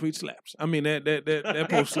agree that tweet slaps. I mean that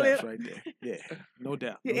post slaps right there. Yeah, no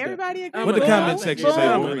doubt. Did no doubt. everybody agree? What the Boom, comment section say?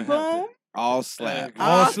 boom, Willing? boom. All slap.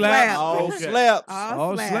 All slaps. All Okay. slaps.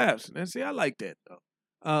 All slaps. And see, I like that though.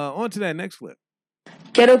 On to that next clip.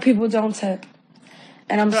 Ghetto people don't tip.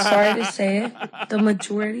 And I'm sorry to say it, the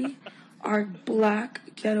majority are black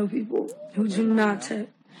ghetto people who do not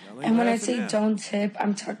tip. And when I say don't tip,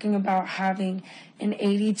 I'm talking about having an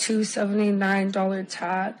 $82.79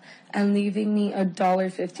 tab and leaving me a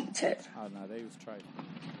 $1.50 tip. Oh no, they was trying.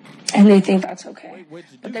 And they think that's okay.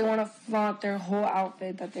 But they want to flaunt their whole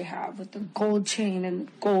outfit that they have with the gold chain and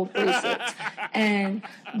gold bracelets and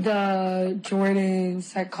the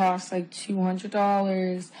Jordans that cost like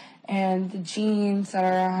 $200 and the jeans that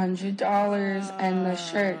are $100 and the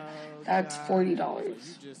shirt that's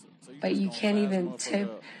 $40. But you can't even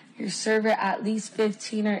tip your server at least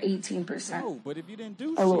 15 or 18%. No, but if you didn't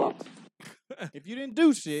do LOL. if you didn't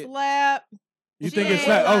do shit, Slap. You think it's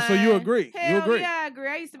slap? Oh, so you agree? Hell You agree? yeah, I agree.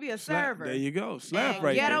 I used to be a Slap. server. There you go. Slap And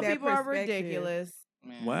right ghetto there. people are ridiculous.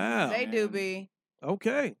 Wow. They do be.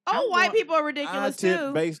 Okay. Oh, white people are I ridiculous tip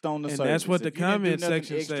too. based on the And service. that's what the If you didn't do comment nothing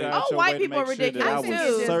section extra says. out Oh, your white way to people are make sure that ridiculous I I was think it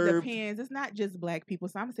too. just served. depends. It's not just black people,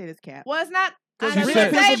 so I'm gonna say this cap. Well, it's not. Because I you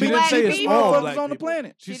didn't said say black say it's people. all motherfuckers black on the people.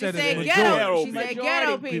 planet. She She said just it's said the ghetto. majority. She said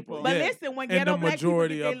ghetto people. But Yeah. listen, when And ghetto the black people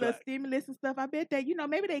majority get are their little black. stimulus and stuff, I bet that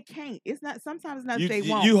maybe they can't. It's not. Sometimes it's not You, that they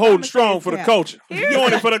you, won't. you So holding I'ma say strong it's for the cap. culture. You're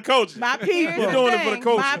doing it for the culture. My people. You're doing it for the thing.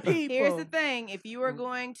 culture. My people. Here's the thing: if you are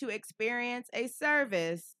going to experience a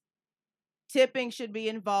service, tipping should be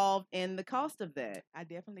involved in the cost of that. I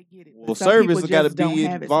definitely get it. Well, Some people service got to just don't be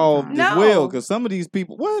have it involved sometimes. as well, No. because some of these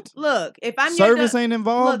people, what? Look, if I'm Service your ain't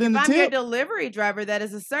involved look, in if the I'm your tip. delivery driver, that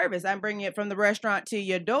is a service. I'm bringing it from the restaurant to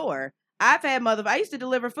your door. I've had I used to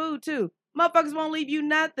deliver food too. Motherfuckers won't leave you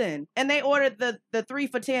nothing, and they ordered the 3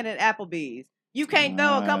 for $10 at Applebee's. You can't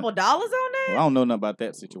throw a couple dollars on that. Well, I don't know nothing about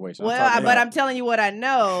that situation. Well, but I'm telling you what I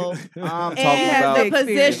know. I'm talking and about the if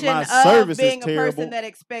position my of service being is a terrible, person that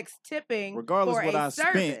expects tipping regardless for of what a I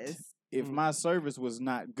service. spent. If my service was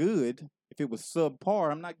not good, if it was subpar,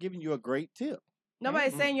 I'm not giving you a great tip.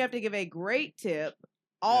 Nobody's saying you have to give a great tip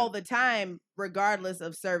all the time, regardless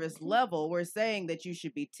of service level. We're saying that you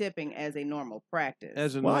should be tipping as a normal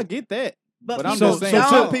practice. Well, I get that. But I'm people just saying, don't.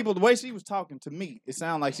 some people, the way she was talking to me, it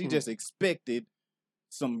sounded like she just expected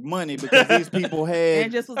some money because these people had.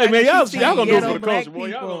 And just was Hey, like, man, if you y'all see gonna do it ghetto for the black culture, boy.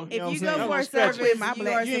 Y'all people- gonna- If you know go what I'm for a saying? service, with my you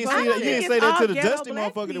black are You ain't supposed say to. that, you ain't it's say that all to the ghetto dusty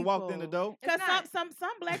black motherfucker that walked in the people. door. Because some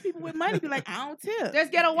black people with money be like, I don't tip. There's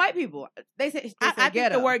ghetto white people. They say I think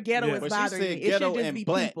ghetto. the word ghetto Yeah. is But she bothering said me. It ghetto should just and be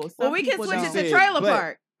black. people. Some Well, we can people switch don't. it to said trailer black.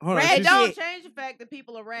 park. Hold on, It she don't said- change the fact that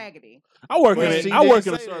people are raggedy. I work But in she it. I work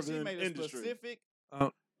in didn't the say that. service She made a industry. specific.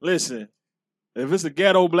 Listen, if it's a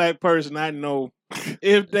ghetto black person, I know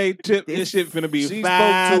if they tip, this shit finna be She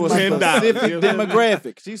 $5, spoke to a $10. specific You know what I'm saying?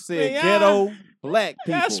 demographic. She said Man, y'all- ghetto black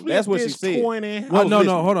people. Y'all That's what she split said. this 20. I Well, was no,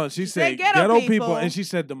 listening. hold on. She said ghetto ghetto people, people. and she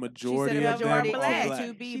said the majority the of them majority are black. black.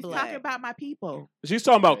 To be She's black. talking about my people. She's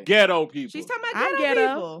talking about ghetto people. She's talking about I'm ghetto,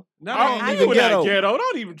 ghetto. people. No, I ain't ain't even even ghetto. ghetto.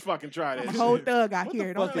 Don't even fucking try that. I'm a shit. whole thug out What here.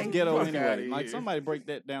 the Don't fuck play is me. ghetto Fuck anyway? outta Like here. somebody break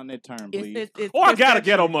that down that term, It's, please. it's Oh, I got a perception.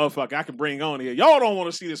 ghetto motherfucker I can bring on here. Y'all don't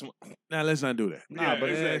want to see this. Now let's not do that. Nah, but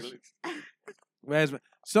exactly.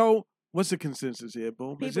 So what's the consensus here,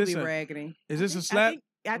 Boom? People be raggedy. Is this a slap?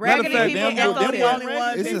 I Raggedy think people them don't the tip. only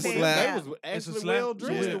ones It's a that slap. They think was It's a actually slap? well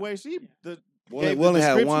dressed Yeah. the way she. We gave the only had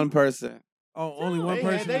description. one person Oh, only one they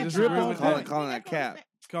person had they disagree drip with on that? calling that cap.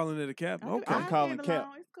 Calling it a cap? Okay. I'm calling cap.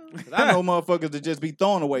 It's cool. 'Cause I know motherfuckers that just be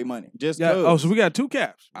throwing away money just Yeah, cause. oh, so we got two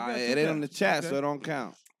caps. We got two It ain't on the caps. chat, Okay. so it don't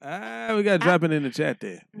count. We got to drop it in the chat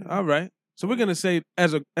there. All right. So we're gonna say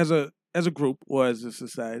as a group or as a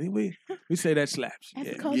society, we say that slaps. As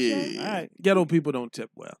a Yeah. culture. Yeah. All right. Ghetto people don't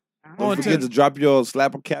tip well. Don't On forget to- to drop your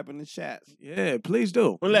slapper cap in the chat. Yeah, please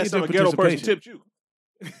do. When We last need time your a ghetto person participation. tipped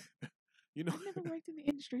you? You know, I never worked in the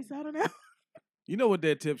industry, so I don't know. you know what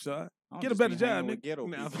their tips are. I don't Get a just better be job, hanging with nigga. ghetto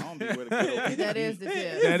Nah. people. I don't be with the ghetto people. That is the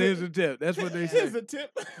tip. That is the tip. That's what they say. Here's a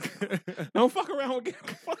tip. Don't fuck around with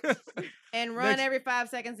ghetto. And run every 5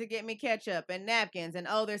 seconds to get me ketchup and napkins and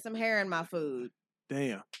oh, there's some hair in my food.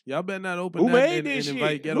 Damn. Y'all better not open Who that made and this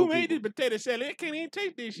invite shit? ghetto Who made people. this potato salad? I can't even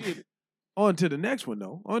taste this shit. On to the next one,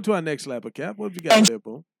 though. On to our next slapper cap. What you got there,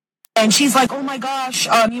 Boom? And she's like, oh my gosh,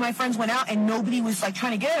 me and my friends went out and nobody was like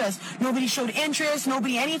trying to get at us. Nobody showed interest,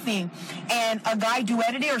 nobody anything. And a guy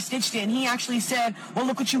duetted it or stitched it, and he actually said, well,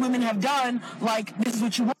 look what you women have done. Like, this is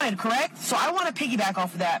what you wanted, correct? So I want to piggyback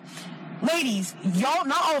off of that. Ladies, y'all,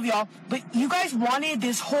 not all of y'all, but you guys wanted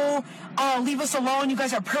this whole, leave us alone, you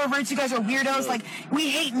guys are perverts, you guys are weirdos, like, we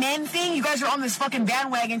hate men thing. You guys are on this fucking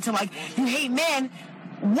bandwagon to, like, you hate men.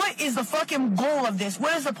 What is the fucking goal of this?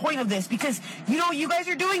 What is the point of this? Because you know what you guys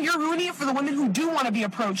are doing? You're ruining it for the women who do want to be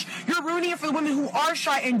approached. You're ruining it for the women who are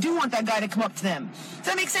shy and do want that guy to come up to them. Does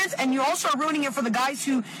that make sense? And you're also ruining it for the guys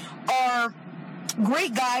who are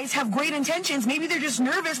great guys, have great intentions. Maybe they're just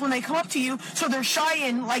nervous when they come up to you, so they're shy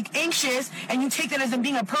and like anxious, and you take that as them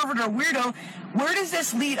being a pervert or a weirdo. Where does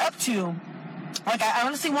this lead up to? Like, I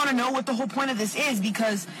honestly want to know what the whole point of this is,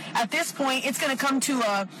 because at this point, it's going to come to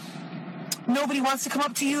a nobody wants to come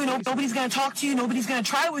up to you, nobody's going to talk to you, nobody's going to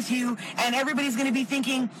try with you, and everybody's going to be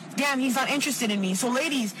thinking, damn, he's not interested in me. So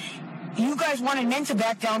ladies, you guys wanted men to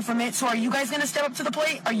back down from it, so are you guys going to step up to the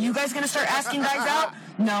plate? Are you guys going to start asking guys out?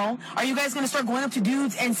 No. Are you guys going to start going up to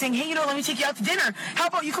dudes and saying, hey, let me take you out to dinner? How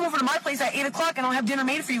about you come over to my place at 8 o'clock and I'll have dinner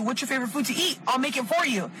made for you? What's your favorite food to eat? I'll make it for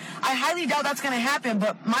you. I highly doubt that's going to happen,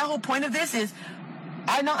 but my whole point of this is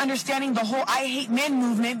I'm not understanding the whole I hate men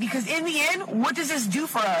movement, because in the end, what does this do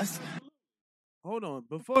for us? Hold on.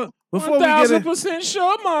 Before we get 1,000%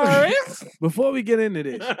 sure, Mari. before we get into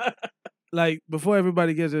this, like before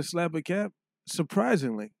everybody gets their slapper cap,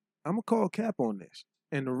 surprisingly, I'm gonna call cap on this.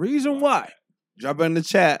 And the reason why, drop it in the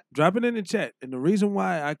chat. Drop it in the chat. And the reason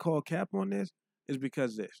why I call cap on this is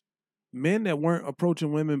because this. Men that weren't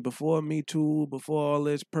approaching women before Me Too, before all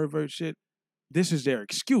this pervert shit, this is their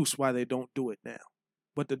excuse why they don't do it now.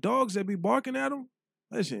 But the dogs that be barking at them,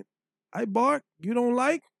 listen, I bark, you don't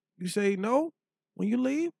like, you say no. When you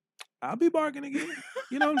leave, I'll be barking again.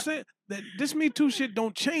 You know what I'm saying? That this Me Too shit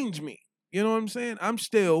don't change me. You know what I'm saying? I'm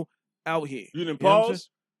still out here. You didn't know what I'm saying? pause?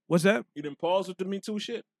 What's that? You didn't pause with the Me Too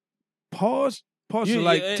shit? Pause? Pause You- to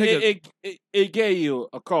like it, take it gave you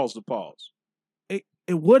a cause to pause.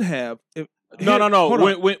 It would have. If, No. hold on.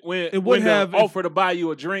 When it would when have the if- offer to buy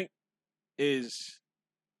you a drink is,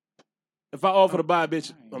 if I offer to buy a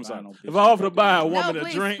bitch, I'm sorry. If I offer to buy a woman No, a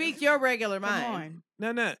please drink, speak your regular mind.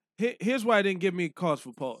 Nah. Here's why it didn't give me cause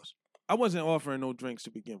for pause. I wasn't offering no drinks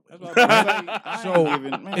to begin with. So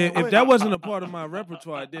if that wasn't a part of my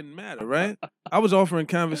repertoire, it didn't matter, right? I was offering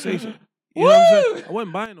conversation. You know what I'm saying? I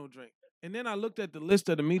wasn't buying no drink. And then I looked at the list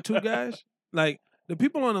of the Me Too guys. Like, the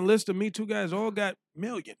people on the list of Me Too guys all got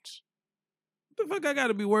millions. What the fuck I got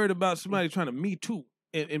to be worried about somebody trying to Me Too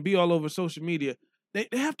and be all over social media? They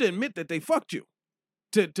have to admit that they fucked you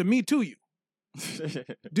to Me Too you.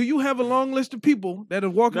 Do you have a long list of people that are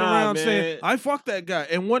walking around saying, I fucked that guy,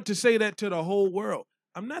 and want to say that to the whole world?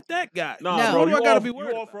 I'm not that guy. nah, What bro, do you I gotta offer, be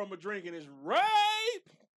worried you offer him a drink and it's rape.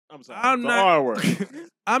 I'm sorry. I'm the not. R word.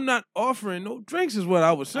 I'm not offering no drinks, is what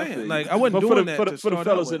I was I feel saying. you. Like I wasn't But for doing the- that for the- to for the start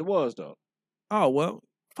fellas out with. it was, though. Oh well,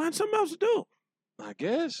 find something else to do. I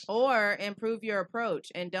guess. Or improve your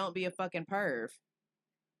approach and don't be a fucking perv.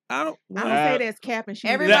 I don't. I'm gonna say that's cap and she.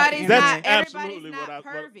 Everybody's that's not absolutely everybody's what not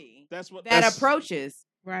I- pervy That's what that that's- approaches.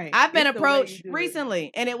 Right. I've been It's the way you approached do it.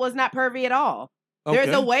 recently, and it was not pervy at all. There's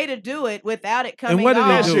Okay. a way to do it without it coming And what did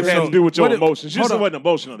off. he do? Shit had to do with your emotions. You hold just on. wasn't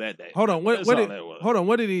emotional that day. Hold on. That's What all did? that was. Hold on.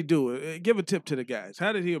 What did he do? Give a tip to the guys.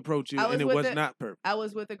 How did he approach you? I And it with was a- not perfect. I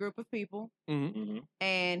was with a group of people, Mm-hmm.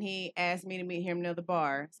 and he asked me to meet him near the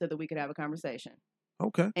bar so that we could have a conversation.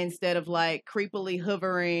 Okay. Instead of like creepily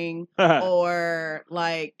hovering or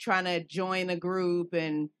like trying to join a group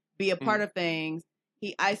and be a part of things,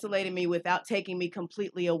 he isolated me without taking me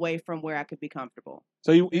completely away from where I could be comfortable.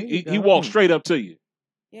 So he walked straight up to you.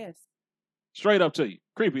 Yes. Straight up to you.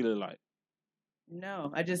 Creepy little like.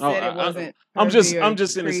 No, I just Oh, said it wasn't. I'm pervy or in the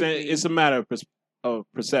saying creepy. it's a matter of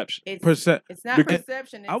perception. It's, Percep- it's not Because-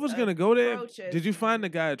 perception. I it's was gonna go there. approaches. Did you find the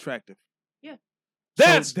guy attractive? Yeah.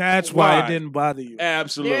 That's why it didn't bother you.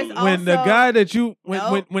 Absolutely. When the guy that you when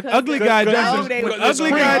ugly guy does it, when ugly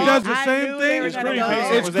guy does the same thing,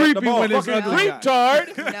 it's creepy when it's ugly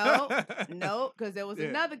guy. No, because there was Yeah.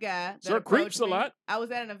 another guy that Sir creeps approached a me. lot. I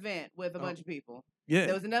was at an event with a bunch of people. Yeah.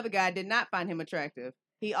 There was another guy, I did not find him attractive.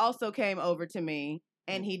 He also came over to me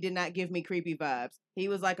and he did not give me creepy vibes. He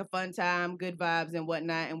was like a fun time, good vibes and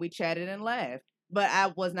whatnot, and we chatted and laughed. But I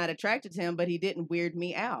was not attracted to him, but he didn't weird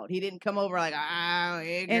me out. He didn't come over like,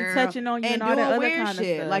 hey, And girl," touching on you and all doing that other weird kind of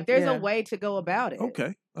shit. stuff, Like, there's yeah. a way to go about it.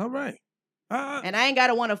 Okay. All right. And I ain't got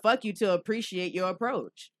to want to fuck you to appreciate your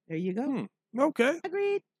approach. There you go. Okay.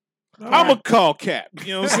 Agreed. I'm going to call Cap.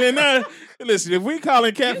 You know what I'm saying? Now, listen, if we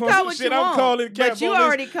calling Cap You on call some what shit, you I'm want, calling Cap but you on this.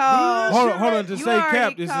 already called. Hold on. To You say already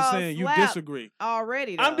Cap, this is called saying you Slap disagree.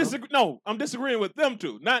 already. Though. I'm disagreeing with them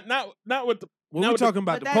two. Not with the. Well, we're talking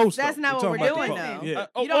about the But post. that's though. not We're what we're talking doing, about the though. post.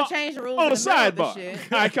 Yeah. You don't change the rules on in the the middle of the sidebar.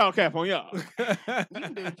 shit. I call Cap on y'all. You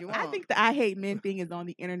can do what you want. I think the I hate men thing is on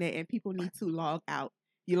the internet and people need to log out.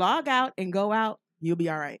 You log out and go out, you'll be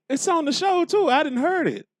all right. It's on the show too. I didn't heard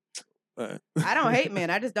it. I don't hate men.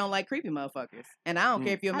 I just don't like creepy motherfuckers. And I don't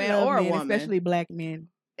care if you're a I man love or a men, woman. especially black men.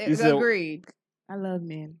 Agreed. I love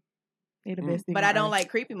men. They the best thing. But on I don't earth. like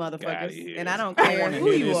creepy motherfuckers. And I don't I care want to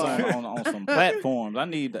who hear you this are. on some platforms. I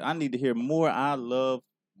need to hear more. I love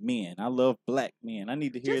men. I love black men. I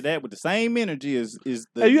need to hear that with the same energy as the.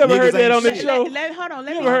 Hey, you ever heard niggas that ain't on this shit. show? Hold on.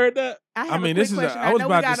 Let You me. ever heard that? I mean, this is. I was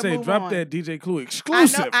about to say, drop that DJ Clue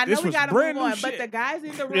exclusive. I know This we was gotta brand move new on, but shit. the guys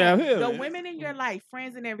in the room, Yeah, the yeah. women in your life,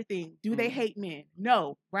 friends and everything, do they hate men?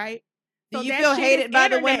 No, right? Do So you that feel shit hated is by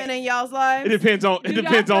the internet. women in y'all's lives? It depends on Do y'all who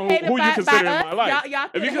feel hated you by consider in us? my life. Y'all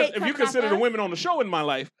feel if hate you coming consider off the us? women on the show in my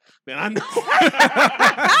life, then I know.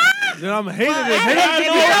 Then I'm hated Well, as I hell. I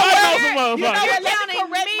know some If you're motherfuckers.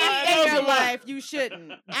 counting me in your life, you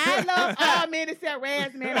shouldn't. I love all men except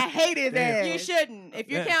Raz, man. I hate his ass. You shouldn't. If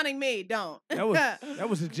you're Yeah. counting me, don't. That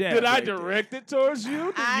was a jab. Did I right there. direct it towards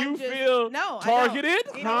you? Do you feel no, targeted?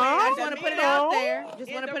 I don't. I just want to put it out No. there.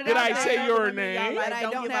 Just want to put it Did out I there. say your name? But I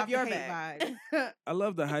don't give have off your the hate back. I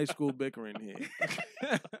love the high school bickering here.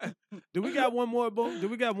 Do we got one more, Bo? Do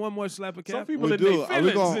we got one more slap a cap? Some people We in do. their Are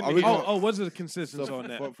we feelings. gonna- in are we the- gonna- Oh, what's the consistency on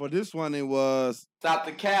that? For this one, it was. Stop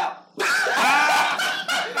the cap.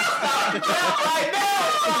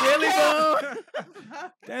 Really, boo?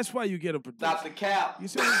 That's why you get a producer. Stop the cap. You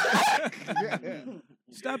see?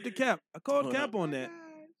 Stop the cap. I called Cap on that.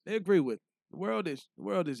 They agree with it. The world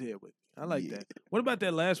is here with it. I like that. What about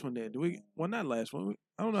that last one there? Not last one.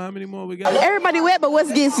 I don't know how many more we got. Everybody wet, but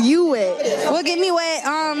what gets you wet? What get me wet?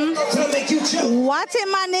 Watching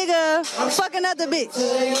my nigga fuck another bitch.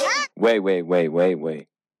 Wait.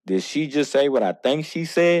 Did she just say what I think she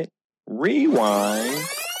said? Rewind.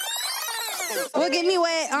 What get me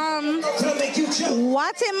wet?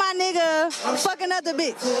 Watching my nigga fuck another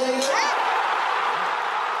bitch.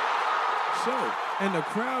 So, and the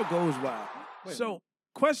crowd goes wild. So,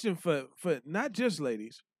 question for not just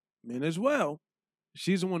ladies, men as well.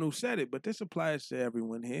 She's the one who said it, but this applies to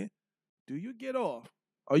everyone here. Do you get off?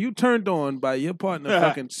 Are you turned on by your partner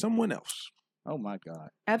fucking someone else? Oh my God.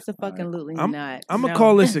 Absolutely I'm not. gonna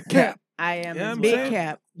call this a cap. I am Yeah, as I'm big saying.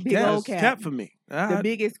 cap. Big Cap. old cap. Cap for me. The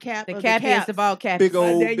biggest cap. The of cappiest the caps. of all cappies. Big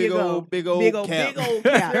old, There you big go. old, big old Big old, cap. big old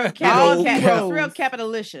cap. Real Big cap. old Cap. cap. Real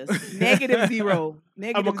capitalicious. Negative zero.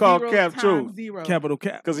 Negative I'm gonna call zero Cap times too. Zero. Capital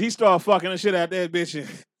cap. Cause he started fucking the shit out that bitch. And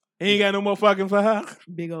he ain't got no more fucking for her.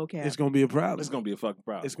 Big old cap. It's gonna be a problem. It's gonna be a fucking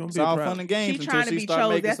problem. It's gonna It's be a all problem. fun and games She until trying to she be start chose.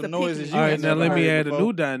 making That's some the noises picky. you All right, ain't now never let me heard add a before.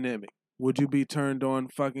 new dynamic. Would you be turned on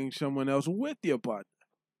fucking someone else with your partner?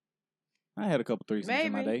 I had a couple threesomes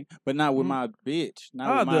in my Maybe. day, but not with my bitch. Not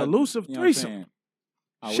Ah, with my, the elusive you know what I'm threesome. saying?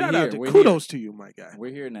 Oh, Shout we're out here, to we're kudos to you, my guy. Here.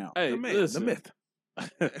 We're here now. Hey, The man, listen. the myth.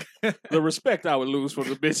 The respect I would lose for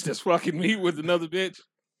the bitch that's fucking me with another bitch.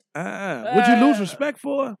 Would you lose respect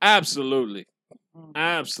for her? Absolutely.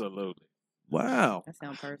 Absolutely. Wow. That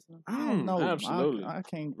sounds personal. I don't know. Absolutely. I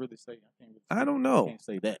can't really say. I don't know. I can't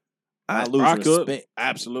say that. I I lose I could. respect.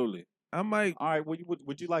 Absolutely. I might. All right.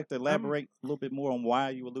 Would you like to elaborate a little bit more on why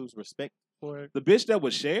you would lose respect for her? The bitch that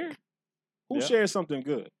would share? Who Yeah. shares something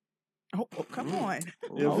good? Oh, come on.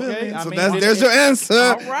 Okay, I So mean, there's your answer.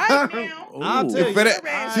 All right now. I'll tell If you.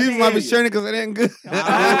 it, she might be sharing it because it ain't good.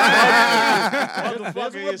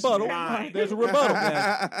 Motherfucker There's a is rebuttal. mine. There's a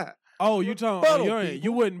rebuttal. Oh, you talking on Rebuttal, your end. people.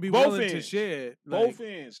 You wouldn't be Both willing to ends. share. Both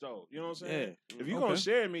ends, though. You know what I'm saying? Yeah. If you're Okay. gonna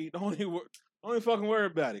share me, don't even fucking worry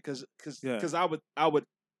about it, cause I would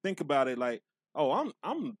think about it like, oh,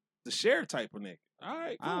 I'm the share type of nigga. All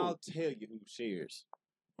right, cool. I'll tell you who shares.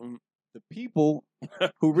 The people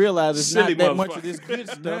who realize it's Silly not that much motherfucker. of this good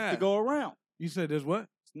stuff Nah. to go around. You said there's what?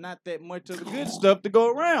 It's not that much of the good stuff to go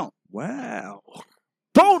around. Wow.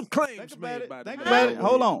 Bold claims Think about made it. by Think the about man. it.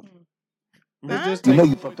 Hold on. Let's just You know take-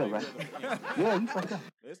 you fucked up, right? Yeah, you fucked up.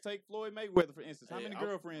 Let's take Floyd Mayweather for instance. How many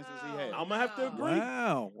girlfriends does he have? I'm gonna have to agree.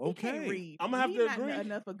 Wow. He can't Okay. read. I'm gonna have He to not agree.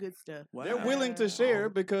 Enough of good stuff. Wow. They're willing to share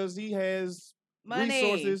because he has Money.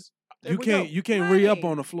 resources. There You we can't. go. You can't re up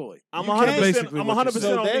Money. on a Floyd. I'm You 100%. can't. Basically I'm what 100%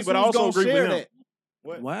 you're on So me, that's but I who's also gonna agree with share him. that.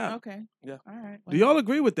 Wow. Okay. Yeah. All right. Do y'all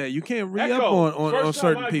agree with that? You can't re up Echo. on First time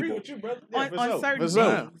certain I agree people. with you, brother. Yeah, for On sure. certain For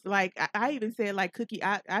sure. things, like I even said, like Cookie,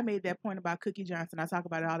 I made that point about Cookie Johnson. I talk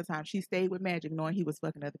about it all the time. She stayed with Magic, knowing he was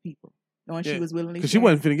fucking other people. when she was willingly because she sharing.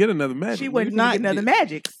 wasn't finna get another magic. She wasn't finna get another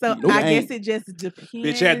magic. So Nope. I guess it just depends.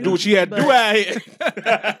 Bitch had to do what she had to do out here.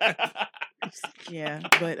 Yeah,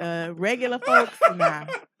 but regular folks, nah.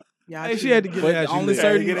 Y'all Hey, she too- had to get it But out. She only lived.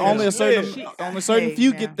 certain, only a certain, She- only certain hey,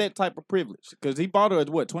 few now. get that type of privilege. Because he bought her a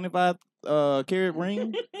what 25 carat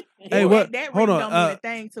ring. Hey, what? That Hold ring on. don't mean a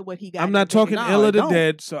thing to what he got. I'm not that ring. talking No, ill it of the don't.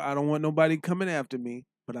 dead, so I don't want nobody coming after me.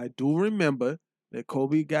 But I do remember that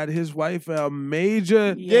Kobe got his wife a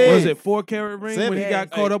major, Yeah. was it 4-carat ring when he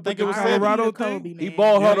got caught up with the Colorado thing? He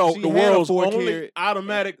bought her She the had a world's 4 only carat.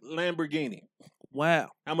 automatic Lamborghini. Wow.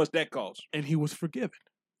 How much that cost? And he was forgiven.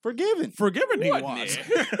 Forgiven. Forgiven he What was.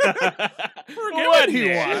 What he He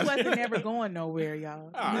was? wasn't never going nowhere, y'all.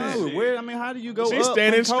 No, where? I mean, how do you go? She's up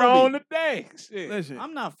standing from Kobe? strong today. Shit. Listen,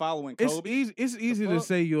 I'm not following it's Kobe. easy. It's easy to fuck?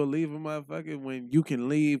 say you'll leave a motherfucker when you can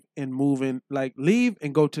leave and move in, like leave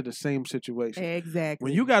and go to the same situation. Exactly.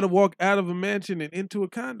 When you got to walk out of a mansion and into a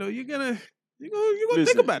condo, you're gonna think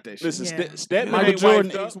Listen, about that shit. Listen, Yeah. Stedman Michael ain't Jordan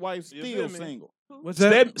wiped up. ex-wife You still feel me? single. What's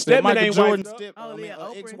that? Stedman Michael ain't Jordan wiped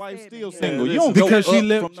up. ex-wife Stedman, still yeah. single. Yeah, You don't because go she up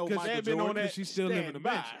lived from no because Michael Stedman on Jordan. that she still live in a stand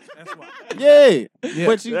mansion. by. That's why. Yeah, Yeah.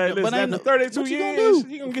 but you, Hey, but listen, ain't after 32 what you gonna years, do?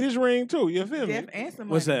 he gonna get his ring too. You feel me? Def and some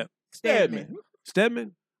What's money. that? Stedman.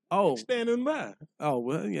 Stedman? Oh, Standing by. oh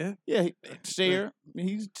well, yeah. Yeah, Cher.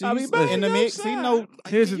 He's I mean, in baby, the mix. He outside. know.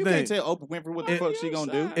 Here's the you thing. can't tell Oprah Winfrey what the fuck she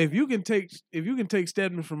gonna do. If you can take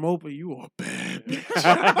Stedman from Oprah, you are bad. bitch.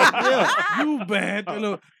 Yeah. You bad.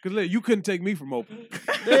 Because look, you couldn't take me from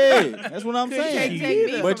Oprah. Yeah, that's what I'm saying.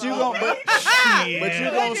 take me But from you Oprah. gonna, but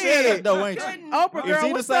you gonna say that though, ain't you? Oprah If girl,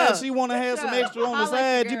 she what's decides up? she want to have some extra on the I like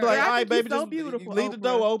side, the you be like, girl. all I right, think baby, you're so just beautiful, leave the Oprah.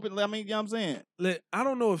 door open. I mean, you know what I'm saying? I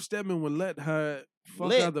don't know if Stedman would let her fuck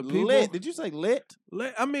Let, other people. let. Did you say let?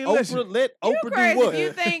 I mean, Oprah, listen. let You Oprah crazy do what? if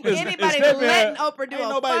you think Is anybody Stedman letting had- Oprah do Ain't a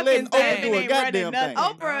nobody fucking letting Oprah thing. do a ain't goddamn running thing. nothing.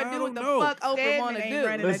 Oprah I do what don't the know. fuck Oprah Stedman want to ain't do.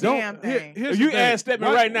 running Let's a damn don't- here- thing. here's If the you thing. ask Stedman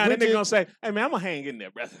What- right now, which that nigga is- gonna say, "Hey man, I'm gonna hang in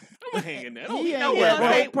there, brother. I'm gonna hang in there. Don't He get ain't nowhere, got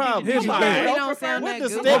bro." no problem. Here's the Come thing. on. don't sound What that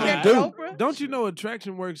does good. Stedman do? Don't you know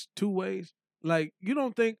attraction works two ways? Like, you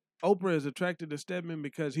don't think Oprah is attracted to Stedman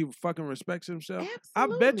because he fucking respects himself? I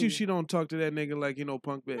bet Absolutely. you she don't talk to that nigga like,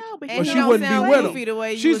 punk bitch. No, but And Or he she don't wouldn't sound be with goofy him. the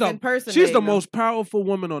way you She's was the impersonating him. most powerful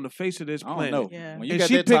woman on the face of this I don't planet. know. Yeah. When you And got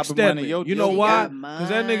she that picked type of money, Stedman. You know she why? got Because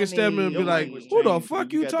that nigga Stedman would be money. like, language who the changed when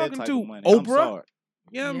fuck you got that talking type to? of money. I'm Oprah? sorry.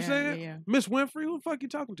 You know what I'm Yeah, saying? yeah. Miss Winfrey, who the fuck you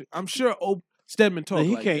talking to? I'm sure Stedman talk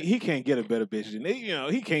He like can't. that. He can't get a better bitch than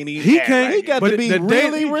he can't even. He act can't. like He got But to be the day-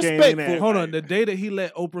 really he can't respectful. act Hold like on, the day that he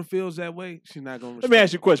let Oprah feels that way, she's not gonna. Let me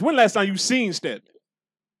ask you a question. When last time you seen Stedman?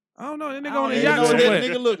 I don't know. That I nigga don't on a even yacht know what somewhere. that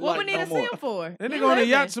nigga look What like we need no to see more. him for? That He nigga on a living.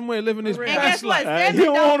 yacht somewhere living his And best guess what? life. Stedman he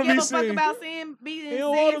don't don't wanna give be a fuck seen. about being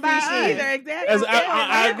seen by us. either. Exactly. As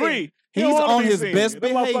I agree. He He's don't wanna on be his seen. best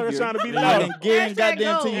That motherfucker behavior. trying to be And I loud. can guarantee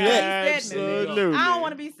goddamn go. to you Yeah, that. Absolutely. I don't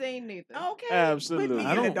want to be seen neither. Okay. Absolutely. Put me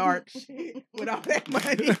I in the don't- dark shit with all that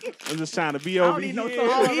money. I'm just trying to be I over don't need no here.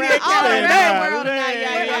 social All media. around Stand that by, world. man. Nah, I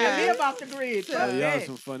yeah. can live off the grid. Oh, Trust y'all me.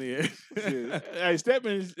 some funny ass. Hey,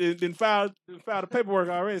 Stedman didn't filed the paperwork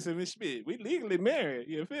already. Said, Miss Schmidt, we legally married.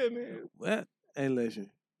 You feel me? Well, hey, listen.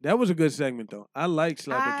 That was a good segment, though. I like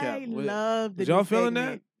Slap a Cap. I love the Was y'all new feeling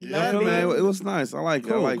segment. that? Yeah, Love man, it. it was nice. I like it. I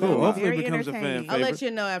Cool, like cool. it. a lot. Hopefully it Very becomes a fan entertaining. I'll favorite. let you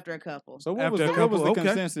know after a couple. So what After was a the, what couple, was the okay.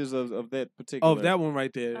 consensus of that particular? Oh, that one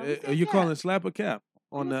right there. Oh, we said You Cap. calling Slap a Cap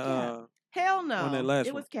on It the was Hell no. on that last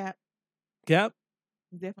It one? was Cap. Cap?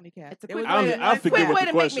 Definitely Cap. It's a It quick was way, I forget quick what way the to make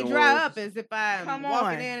me question dry was. up is if I'm Come walking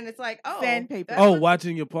on. in and it's like, oh, Sandpaper. that's Oh, what-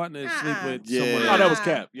 watching your partner sleep with Yeah. someone Oh, else. that was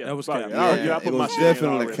Cap. Yeah, That was fuck Cap. it. I Yeah, put it my was shit in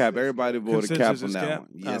definitely already. Cap. Everybody voted Cap Consensus on is that Cap? one.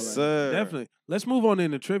 All Yes, right. sir. Definitely. Let's move on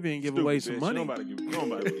into trivia and give Stupid away bitch. some money. Nobody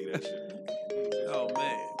believe that shit. Oh,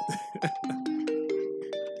 man.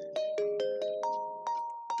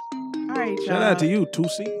 All right, y'all. Shout out to you,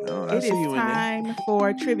 Tusi. Oh, I It see is you in there. time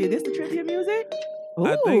for trivia. This the trivia music?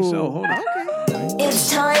 I think so. Ooh, Hold on. Okay.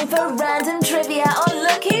 It's time for random trivia on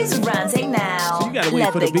Look Who's Ranting Now. So you gotta wait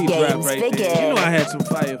Let for the beat drop games right begin. there. You know I had some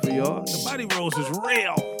fire for y'all. The body rolls is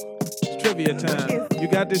real. It's trivia time. You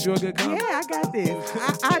got this? You a good comment? Yeah, I got this.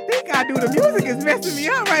 I think I do. The music is messing me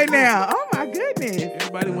up right now. Oh my goodness.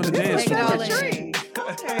 Everybody want to dance. Take it all for in. it.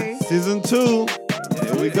 Okay. Season 2.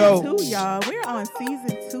 Here we go. Season 2, y'all. We're on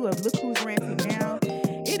season 2 of Look Who's Ranting Now.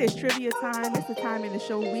 It is trivia time. It's the time in the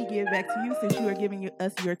show we give back to you since you are giving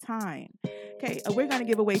us your time. Okay, we're going to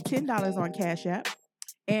give away $10 on Cash App.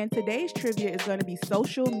 And today's trivia is going to be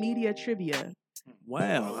social media trivia.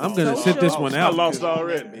 Wow, I'm gonna sit this one out. I lost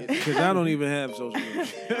already because I don't even have social media.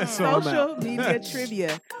 So I'm Social out. media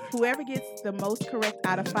trivia. Whoever gets the most correct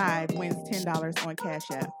out of 5 wins $10 on Cash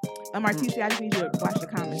App. Martisi, I just need you to watch the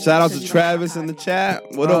comments. Shout out because to you don't have Travis in the chat.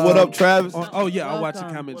 What up? What up, Travis? Oh yeah, I'll watch the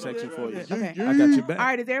comment section for you. Okay. I got your back. All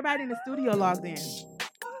right, is everybody in the studio logged in?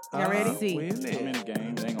 Y'all ready? We in there. I'm in the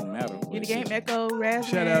game. It ain't gonna matter. In the game, Echo, Raz.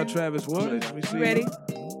 Shout out Travis Waters. Let me see. You ready?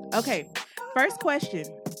 Okay. First question.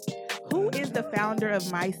 Who is the founder of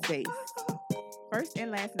MySpace? First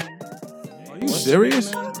and last name. Are you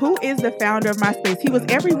serious? Who is the founder of MySpace? He was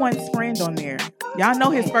everyone's friend on there. Y'all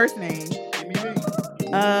know his first name.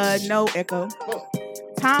 No, Echo.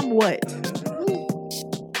 Tom what?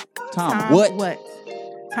 Tom what? What?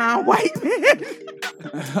 Tom Whiteman.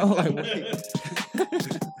 I'm like, wait.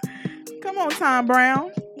 Come on, Tom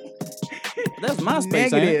Brown. That's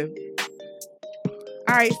MySpace. Negative.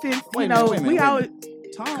 All right, since Wait a you know minute, we wait a all minute.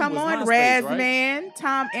 Tom come was on, MySpace, Raz right? man.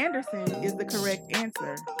 Tom Anderson is the correct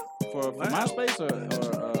answer. For MySpace or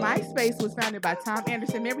MySpace was founded by Tom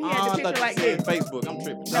Anderson. Remember, he had the I picture thought like you said this. Facebook. I'm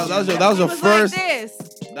tripping. No, that was your He first. like this.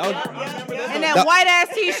 That was, And that white ass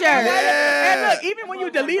t-shirt. And look, even when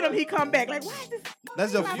you delete him, he come back like, why is this?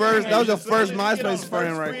 that's your first. That was your first MySpace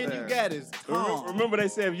friend right friend there. you got is Tom. Remember they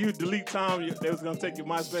said if you delete Tom, they was gonna take your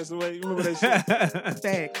MySpace away. You remember that shit?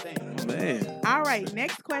 Facts. Man. All right,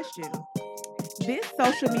 next question. This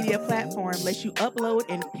social media platform lets you upload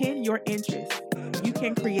and pin your interests. You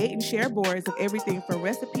can create and share boards of everything from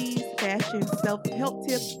recipes, fashion, self-help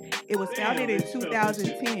tips. It was founded in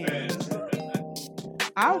 2010.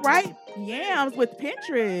 All right, Yams with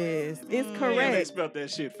Pinterest is Yeah, they correct. spelled that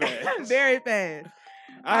shit fast. Very fast.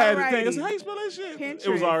 I had to think. I Alrighty. said, how you spell that shit? Pinterest. It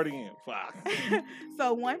was already in. Fuck.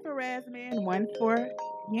 So one for Razman, one for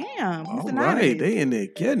Yams. All It's right, anonymous. they in there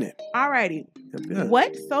getting it. Alrighty. Yeah.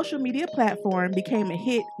 What social media platform became a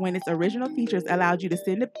hit when its original features allowed you to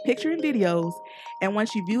send a picture and videos, and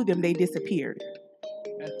once you viewed them, they disappeared?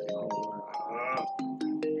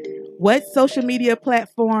 What social media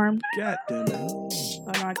platform? God damn it. Oh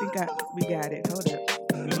no, I think we got it. Hold up.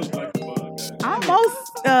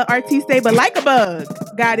 Almost Artiste, but like a bug.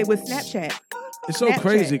 Got it with Snapchat. It's so Snapchat.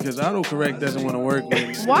 crazy because autocorrect doesn't want to work.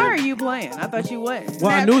 Why are you playing? I thought you would. Well,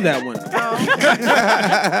 I knew that one.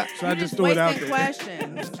 So I just threw it out Wasting there.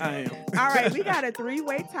 questions. I am. All right, we got a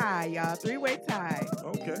 3-way tie, y'all. 3-way tie.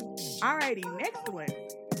 Okay. Alrighty, next one.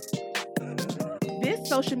 This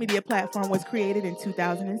social media platform was created in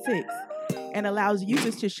 2006 and allows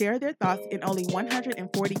users to share their thoughts in only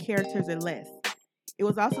 140 characters or less. It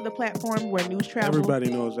was also the platform where news travels. Everybody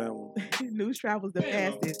knows that one. News travels the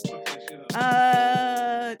fastest.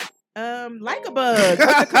 Like a bug. But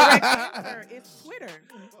the correct answer is Twitter.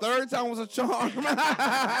 Third time was a charm. When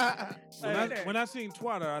I seen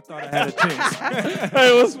Twitter, I thought I had a chance.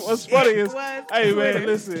 Hey, what's funny is, was hey Twitter. man,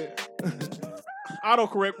 listen.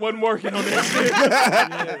 Autocorrect wasn't working on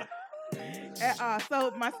that shit.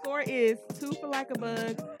 So my score is 2 for Like a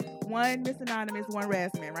Bug, 1 Miss Anonymous, 1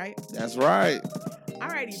 Razman, right? That's right.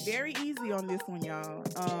 Alrighty, very easy on this one, y'all.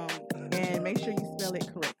 And make sure you spell it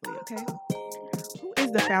correctly, okay? Who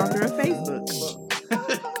is the founder of Facebook?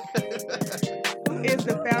 Who is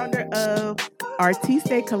the founder of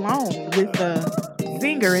Artiste Cologne with the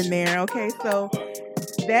zinger in there? Okay, so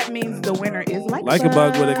that means the winner is Like Like a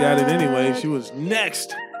bug would have got it anyway. She was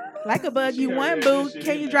next. Like a Bug, you won, boo.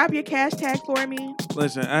 Can you drop your cash tag for me?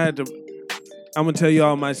 Listen, I had to. I'm gonna tell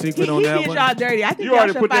y'all my secret on He that did one. y'all dirty. I think You y'all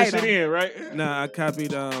already should put that fight shit him. in, right? Nah, I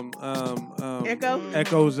copied Echo?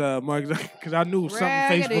 Echo's Mark because I knew something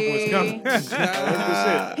Facebook was coming.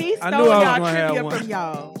 He I stole knew I was y'all gonna have trivia one. from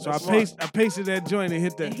y'all. So I pasted that joint and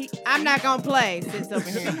hit that. I'm not gonna play. Sits over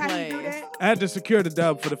here and How you do plays. that? I had to secure the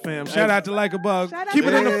dub for the fam. Shout out to Like a Bug. Shout out Keep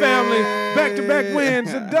to it in the Like a family. Bug. Back-to-back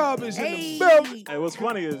wins. The dub is in Hey. the building. Hey, what's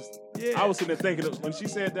funny is, I was sitting there thinking, when she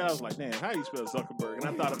said that, I was like, damn, how you spell Zuckerberg? And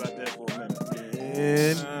I thought about that for a minute.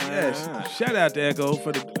 And yes, shout out to Echo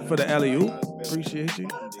for the alley-oop. Appreciate you.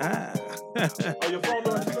 Oh, your phone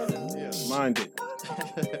number? Yeah. Mine did.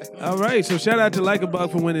 All right, so shout out to Like a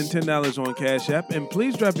Bug for winning $10 on Cash App, and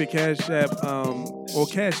please drop your Cash App or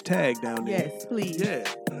Cash Tag down there. Yes, please. Yeah,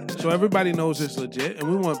 so everybody knows it's legit, and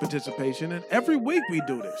we want participation. And every week we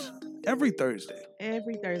do this. Every Thursday.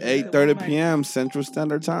 Every Thursday. 8:30 p.m. Central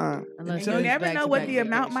Standard Time. And you never know what the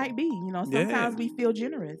amount might be. You know, sometimes we feel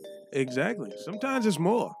generous. Exactly. Sometimes it's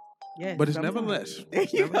more. Yes, But it's sometimes. never less. There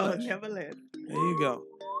you Never go. less. Never less. There you go.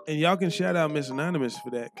 And y'all can shout out Miss Anonymous for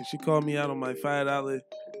that because she called me out on my $5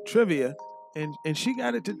 trivia, and she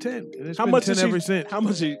got it to 10. And it's How been much 10 did ever she, since. How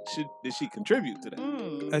much did she contribute to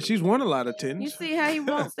that? She's won a lot of You 10s. see how he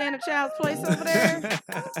won't stand a child's place over there?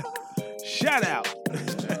 Shout out.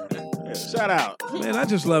 Shout out. Man, I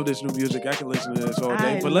just love this new music. I can listen to this all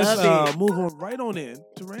day. I But let's love it. move on right on in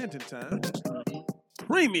to ranting time.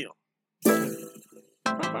 Premium.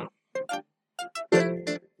 I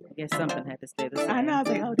guess something had to stay the same. I know. I was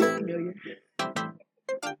like, oh, this is familiar.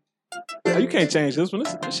 Oh, you can't change this one.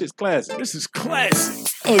 This shit's classic. This is classic.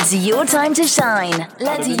 It's your time to shine.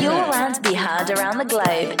 Let your rant be heard around the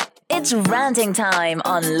globe. It's ranting time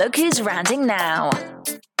on Look Who's Ranting Now.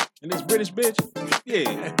 And this British bitch,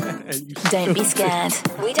 yeah. Don't be scared.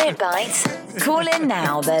 We don't bite. Call in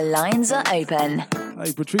now. The lines are open.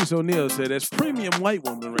 Like Patrice O'Neal said, that's premium white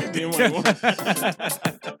woman right there.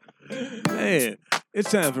 Man, it's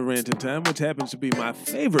time for ranting time, which happens to be my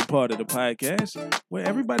favorite part of the podcast, where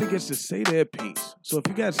everybody gets to say their piece. So if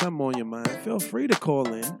you got something on your mind, feel free to call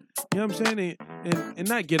in. You know what I'm saying? And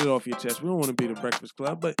not get it off your chest. We don't want to be the Breakfast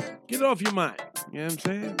Club, but get it off your mind. You know what I'm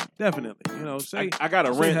saying? Definitely. You know, say I got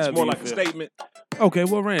a say rant. It's however more you like a feel. statement. Okay,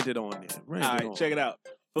 well, rant it on there. Rant All it right, on. check it out.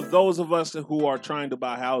 For those of us who are trying to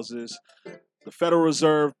buy houses, the Federal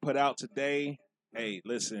Reserve put out today, hey,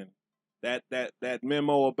 listen, that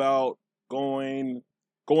memo about going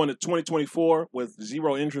to 2024 with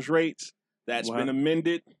 0 interest rates, that's been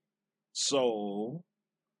amended. So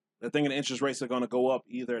they're thinking the interest rates are going to go up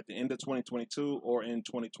either at the end of 2022 or in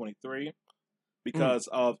 2023 because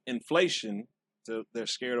of inflation. So they're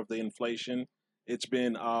scared of the inflation. It's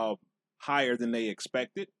been higher than they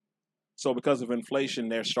expected. So because of inflation,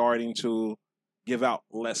 they're starting to give out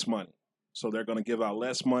less money. So they're going to give out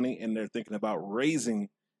less money, and they're thinking about raising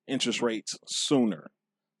interest rates sooner.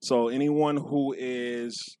 So anyone who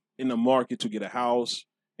is in the market to get a house,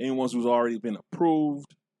 anyone who's already been approved,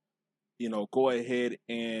 go ahead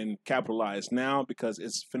and capitalize now because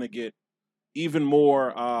it's going to get even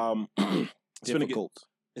more difficult.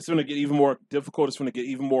 It's going to get even more difficult. It's going to get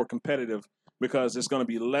even more competitive because there's going to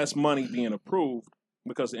be less money being approved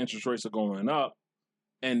because the interest rates are going up.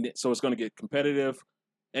 And so it's going to get competitive.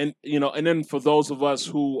 And, and then for those of us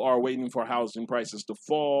who are waiting for housing prices to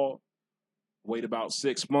fall, wait about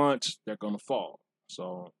 6 months, they're going to fall.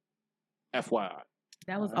 So, FYI.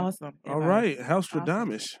 That was awesome. All right,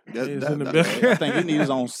 Houstradamus is in the I back. think he needs his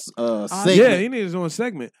own segment. Yeah, he needs his own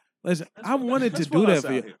segment. Listen, I wanted to let's do pull that us for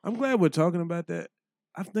out you. here. I'm glad we're talking about that.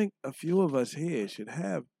 I think a few of us here should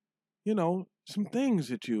have, some things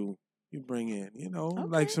that you bring in,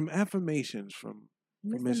 like some affirmations from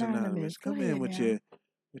Miss Anonymous. Go Come ahead in with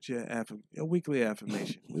now. your weekly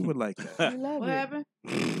affirmation. We would like that. We love What it. happened?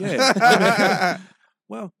 Yeah.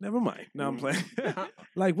 Well, never mind. No, I'm playing.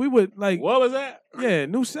 Like we would like. What was that? Yeah,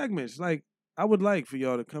 new segments. Like I would like for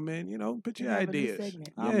y'all to come in. Put your have a new ideas. segment.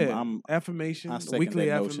 Yeah, affirmation, I a second weekly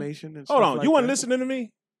that notion. affirmation. And Hold stuff on. like You weren't that. listening to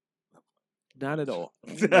me? Not at all.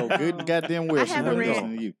 No, good goddamn well. have a Somebody rant.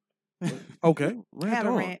 listening to you. Okay, I have a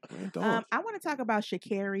on. rant. Rant on. I want to talk about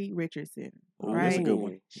Sha'Carri Richardson. Ooh, right? that's a good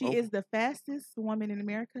one. She Oh. is the fastest woman in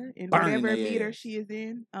America in Burning whatever they meter ass. she is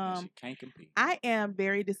in. She can't compete. I am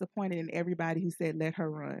very disappointed in everybody who said let her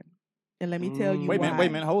run. And let me tell you Wait a why. minute, wait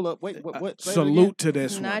a minute, hold up. Wait, what? Say it Salute to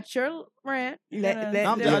this one. Not your rant. Let- again.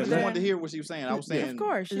 I just let- wanted to hear what she was saying. I was saying, Of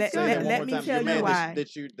course. say let- that let- one let more me time. tell You're you mad why.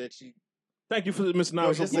 that she. Thank you for Miss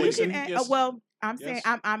Anonymous. just for You pleasing. can Yes. well, I'm saying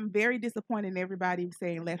Yes. I'm very disappointed in everybody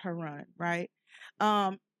saying let her run, right?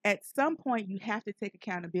 At some point you have to take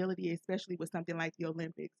accountability, especially with something like the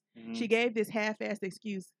Olympics. She gave this half-assed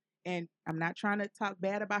excuse, and I'm not trying to talk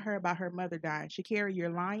bad about her mother dying. Sha'Carri, you're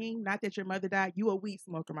lying. Not that your mother died. You a weed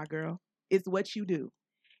smoker, my girl. It's what you do.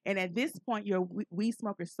 And at this point, you're a weed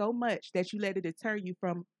smoker so much that you let it deter you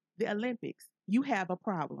from the Olympics. You have a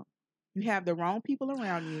problem. You have the wrong people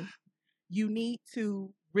around you. You need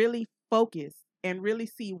to really focus and really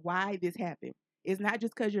see why this happened. It's not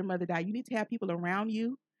just because your mother died. You need to have people around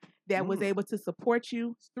you that was able to support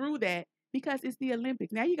you through that because it's the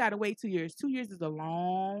Olympics. Now you got to wait 2 years. 2 years is a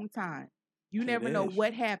long time. You never know is.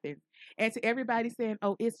 what happens. And to everybody saying,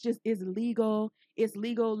 oh, it's legal. It's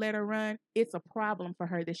legal, let her run. It's a problem for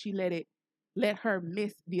her that she let her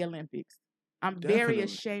miss the Olympics. I'm very Definitely.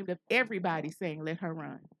 ashamed of everybody saying let her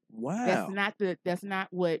run. Wow. That's not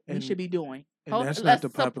what we And- should be doing. and that's not the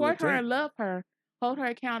popular support her take. and love her, hold her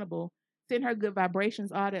accountable, send her good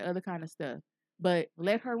vibrations, all that other kind of stuff. But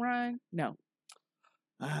let her run? No.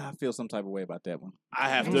 I feel some type of way about that one. I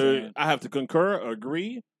have to concur,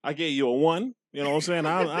 agree. I gave you a 1. You know what I'm saying?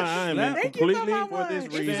 I am Thank you completely for this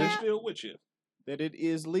reason. still with you. That it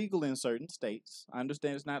is legal in certain states. I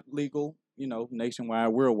understand it's not legal, nationwide,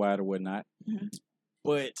 worldwide, or whatnot. Mm-hmm.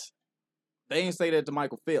 But they ain't say that to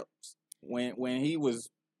Michael Phelps when he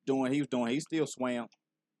still swam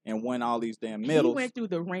and won all these damn medals. He went through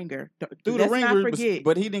the ringer. Through Let's the not ringer, forget.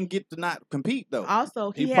 but he didn't get to not compete though. Also,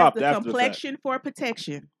 he has popped the after the fact. complexion for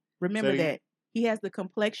protection. Remember Say it that. He has the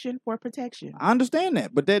complexion for protection. I understand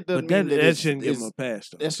that, but that doesn't But mean that it's- shouldn't give him it's- a pass,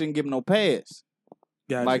 though. That shouldn't give him no pass.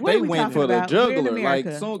 Gotcha. Like What they are we went talking for the about? We're in juggler, like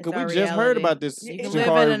America. soon It's because we our just heard reality. about this. You can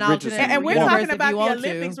Sha'Carri live in an alternate Richardson And we're woman. talking if about you the want to.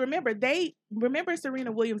 Olympics. Remember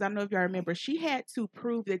Serena Williams. I don't know if y'all remember. She had to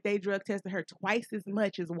prove that they drug tested her twice as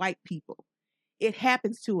much as white people. It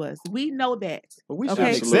happens to us. We know that. But we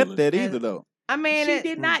okay? shouldn't accept that either, though. I mean, She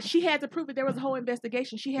did not. She had to prove it. There was a whole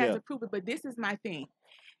investigation. She had Yeah. to prove it. But this is my thing.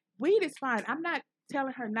 Weed is fine. I'm not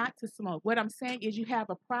telling her not to smoke. What I'm saying is you have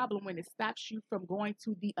a problem when it stops you from going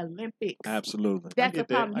to the Olympics. Absolutely. That's the get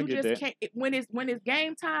that. problem. I You get just that. can't. When it's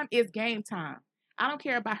game time, it's game time. I don't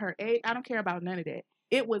care about her age. I don't care about none of that.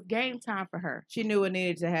 It was game time for her. She knew what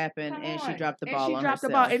needed to happen, Come and she on. dropped the And ball she on dropped the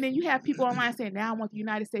herself. ball. And then you have people online saying, now I want the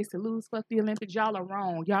United States to lose. Fuck the Olympics. Y'all are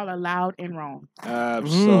wrong. Y'all are loud and wrong.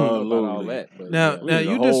 Absolutely. About all that, but Now, yeah. now need a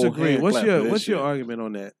you whole disagree. hand What's clap your for this what's your shit. argument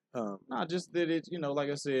on that? No, just that it. Like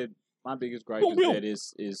I said, my biggest gripe is that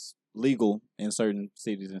it's legal in certain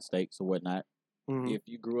cities and states or whatnot. Mhm. If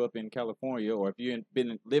you grew up in California, or if you've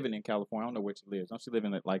been living in California, I don't know where she lives. Don't she live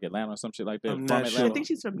in like Atlanta or some shit like that? I'm From not Atlanta? sure. I think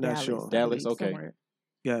she's from Not Dallas. sure. I Dallas, believe, okay. somewhere.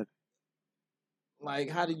 Yeah. Like,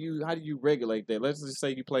 how do you regulate that? Let's just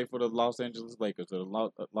say you play for the Los Angeles Lakers or the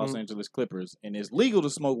Los Mhm. Angeles Clippers, and it's legal to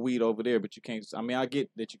smoke weed over there, but you can't. I mean, I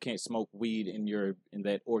get that you can't smoke weed in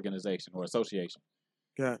that organization or association,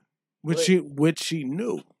 Yeah. But- Which she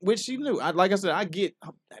knew. which she knew. Like I said, I get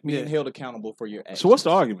being Yeah. held accountable for your actions. So what's the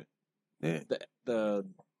argument? Yeah. The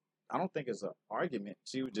I don't think it's an argument.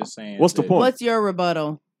 She was just saying. What's the that- point? What's your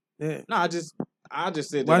rebuttal? Yeah. No, I just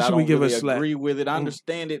said Why that I should we don't give her a really slap? agree with it. I Mm.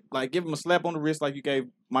 understand it. Like, give him a slap on the wrist, like you gave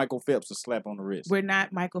Michael Phelps a slap on the wrist. We're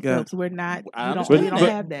not Michael Yeah. Phelps. We're not. I You don't, understand we don't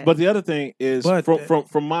that. have that. But the other thing is, But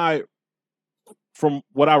from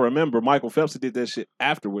what I remember, Michael Phelps did that shit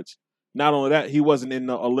afterwards. Not only that, he wasn't in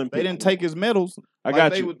the Olympic. They didn't take his medals. I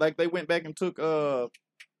got they you. would- like they went back and took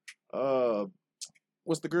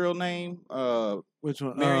what's the girl name? Which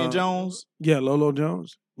one? Marion Jones. Yeah, Lolo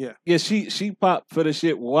Jones. Yeah. Yeah, she popped for the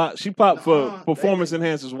shit. Why she popped for performance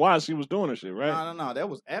enhancers while she was doing the shit, right? No. That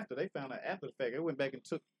was after they found out after the fact. They went back and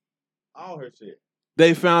took all her shit.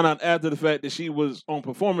 They found out after the fact that she was on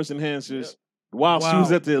performance enhancers while she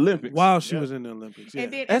was at the Olympics. While she was in the Olympics. Yeah.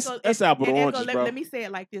 And then That's apple to and oranges, let, bro. let me say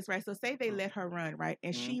it like this, right? So say they let her run, right?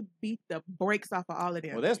 And she beat the brakes off of all of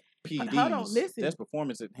them. Well, that's PEDs. Hold on, listen. That's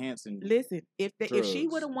performance enhancing. Listen, if she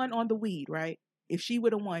drugs. would have won on the weed, right? If she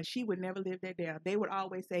would have won, she would never live that down. They would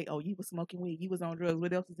always say, "Oh, you were smoking weed, you was on drugs.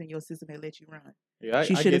 What else is in your system that let you run?" Yeah,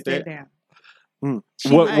 she I should have get stayed that. down.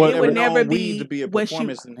 What it would never weed be to be a what she-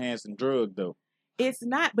 performance enhancing drug, though. It's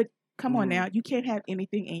not, but come on now, you can't have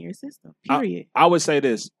anything in your system. Period. I would say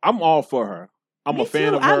this. I'm all for her. I'm Me a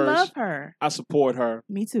fan too. of I hers. love her. I support her.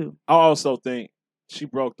 Me too. I also think she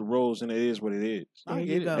broke the rules, and it is what it is. There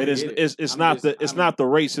you go. It is. It's not not the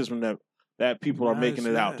racism that people are No, making it's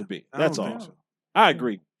it out not. to be. I don't That's all. think so. I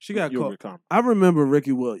agree. She got You caught. agree, Carmen. I remember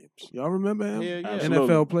Ricky Williams. Y'all remember him? Yeah, yeah. Absolutely.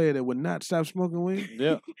 NFL player that would not stop smoking weed.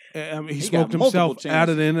 Yeah. I mean, he He smoked got multiple himself out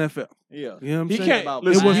of the NFL. Yeah. You know what I'm He saying? can't. It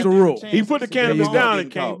Listen, was the rule. He put the There you cannabis go. down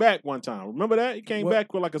and came back one time. Remember that? He came What?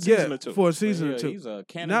 back with like a season or two. for a season Yeah, or two. he's a Not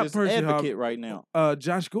cannabis Percy advocate Harvin. right now.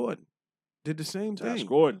 Josh Gordon did the same thing. Josh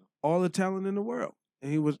Gordon. All the talent in the world,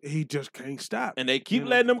 and he just can't stop. And they keep You know?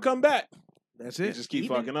 letting him come back. That's He it. just keep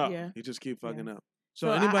Even- fucking up. yeah. He just keep fucking up. So,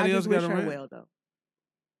 So anybody I else just got wish a her rant? well though.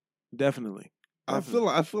 Definitely. I feel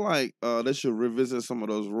like they should revisit some of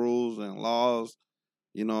those rules and laws.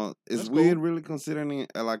 You know, is That's weed cool. really considering it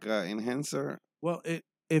like an enhancer Well,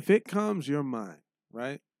 if it calms your mind,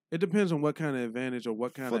 right? It depends on what kind of advantage or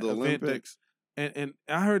what kind for of the event. Olympics? And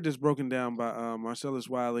I heard this broken down by Marcellus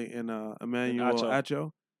Wiley and Emmanuel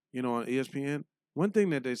Acho, you know, on ESPN. One thing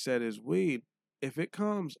that they said is weed, if it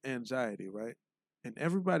calms anxiety, right? And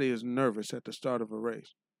everybody is nervous at the start of a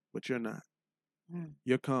race, but you're not. Mm.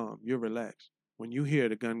 You're calm. You're relaxed. When you hear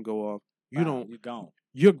the gun go off, you Wow, don't. You're gone.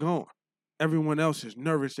 You're gone. Everyone else is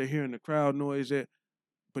nervous. They're hearing the crowd noise,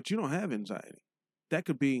 but you don't have anxiety. That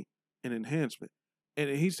could be an enhancement. And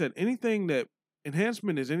he said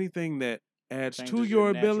enhancement is anything that adds to Changes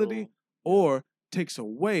your your ability natural- or takes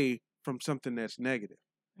away from something that's negative.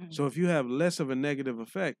 Mm. So if you have less of a negative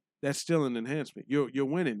effect, that's still an enhancement. You're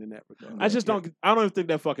winning in that regard. I just don't. I don't even think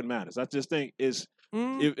that fucking matters. I just think it's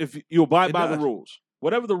Mm. if you abide It by the does. rules,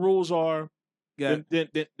 whatever the rules are, Yeah.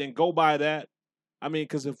 then go by that. I mean,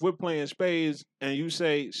 because if we're playing spades and you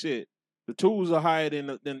say shit, the twos are higher than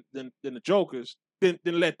the jokers, then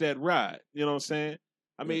let that ride. You know what I'm saying?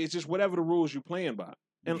 I mean, it's just whatever the rules you're playing by.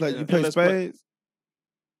 You play let's play- spades?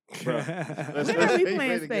 bro.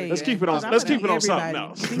 Let's keep it on. I'm Let's gonna keep it on something everybody.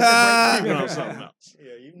 else. Keep Keep it on something else.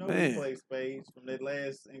 Yeah, you know Man. we play spades from that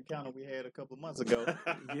last encounter we had a couple months ago.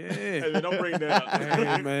 Yeah. Hey, man, don't bring that up.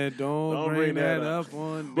 Hey, man, don't bring that up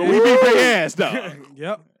on. But we beat their ass, though.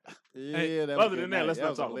 Yep. Yeah, Hey, that was other a than good that, night. let's That not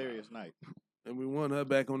was a talk about hilarious night. And we want her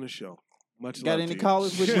back on the show. Much Got love any to you.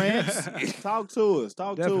 callers with rants? Talk to us.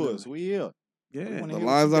 Talk to Definitely. us. We here. Yeah. We wanna The hear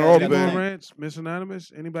what lines you are guys got open. to More say. rants, Miss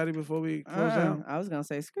Anonymous. Anybody before we close out? I was gonna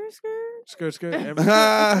say skirt. Skirt.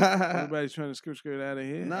 Everybody's trying to skirt out of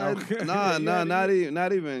here. Not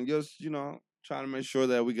even. Just trying to make sure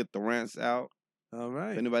that we get the rants out. All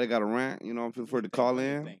right. If anybody got a rant, feel free to call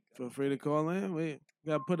in. Feel free to call in. We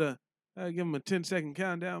got to put give them a 10-second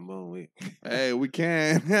countdown. Boom. Hey, we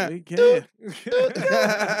can. We can.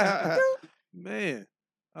 Man.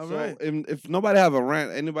 All So right. if nobody have a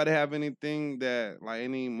rant, anybody have anything that like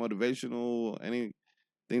any motivational, anything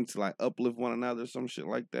to like uplift one another, some shit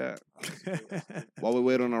like that. While we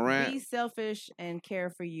wait on a rant. Be selfish and care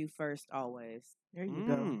for you first, always. There you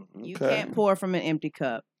go. You okay. can't pour from an empty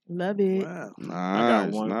cup. Love it. Wow. I got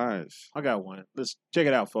one. Nice. I got one. Let's check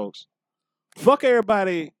it out, folks. Fuck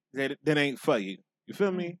everybody that ain't for you. You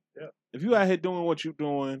feel me? Yeah. If you out here doing what you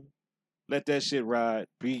doing, let that shit ride.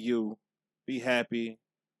 Be you. Be happy.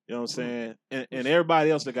 You know what I'm saying? And everybody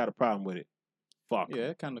else that got a problem with it, fuck. Yeah,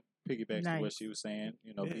 it kind of piggybacks to what Nice. she was saying.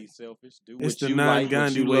 Be selfish. Do It's what the you like, what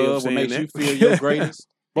non-Gandhi you way of love, what saying makes that. you feel your greatest.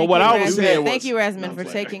 But what I was saying was, Thank you, Rasmus, No, for I'm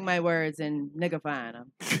playing. taking my words and niggifying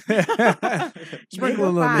them. Sprinkle a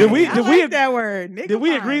little Niggifying. bit. Did we- I did like we- that word? did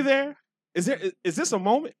we agree Niggifying. there? Is this a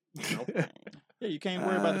moment? Yeah, you can't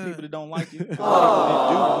worry about the people that don't like you. The people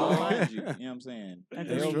Oh. that do behind you. You know what I'm saying? That's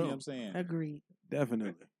Hell, you know true. what I'm saying? Agreed.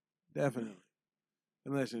 Definitely.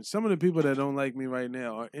 And listen, some of the people that don't like me right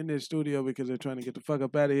now are in this studio because they're trying to get the fuck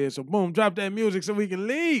up out of here. So boom, drop that music so we can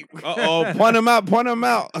leave. Point them out.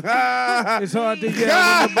 It's hard to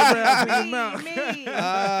yell when the breath in your mouth.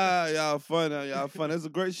 Y'all fun. It's a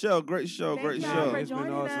great show. It's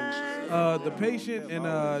been awesome. The Patient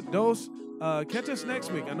and Dose. Catch us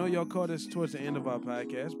next week. I know y'all caught us towards the end of our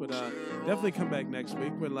podcast, but definitely come back next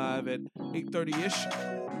week. We're live at 8:30-ish,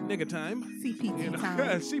 nigga time. CPT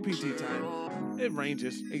time. CPT time. It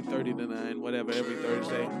ranges 8:30 to 9, whatever, every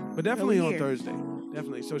Thursday. But definitely on here. Thursday.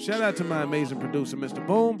 Definitely. So shout out to my amazing producer, Mr.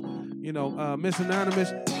 Boom. Miss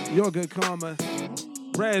Anonymous, Your Good Karma,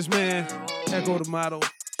 Razman, Echo the Model.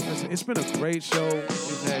 Listen, it's been a great show.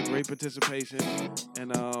 We've had great participation.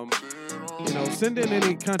 And, send in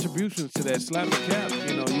any contributions to that Slap a Cap.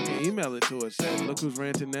 You can email it to us at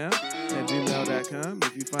lookwho'srantingnow@gmail.com.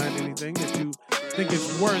 If you find anything that you think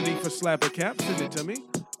is worthy for Slap a Cap, send it to me.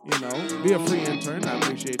 Be a free intern. I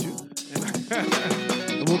appreciate you.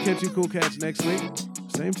 And we'll catch you cool cats next week.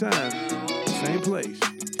 Same time, same place.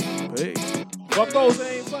 Peace. Fuck those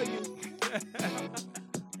that ain't for you.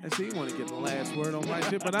 And see, you want to get the last word on my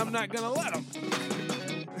shit, but I'm not going to let him.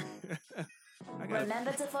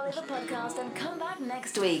 Remember to follow the podcast and come back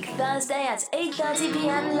next week, Thursday at 8:30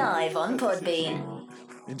 p.m. live on Podbean.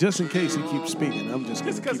 And just in case he keeps speaking, I'm just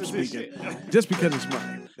going to keep speaking. Just because it's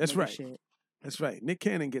mine. That's right. That's right. Nick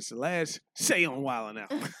Cannon gets the last say on Wildin'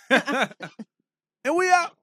 Out. And we out.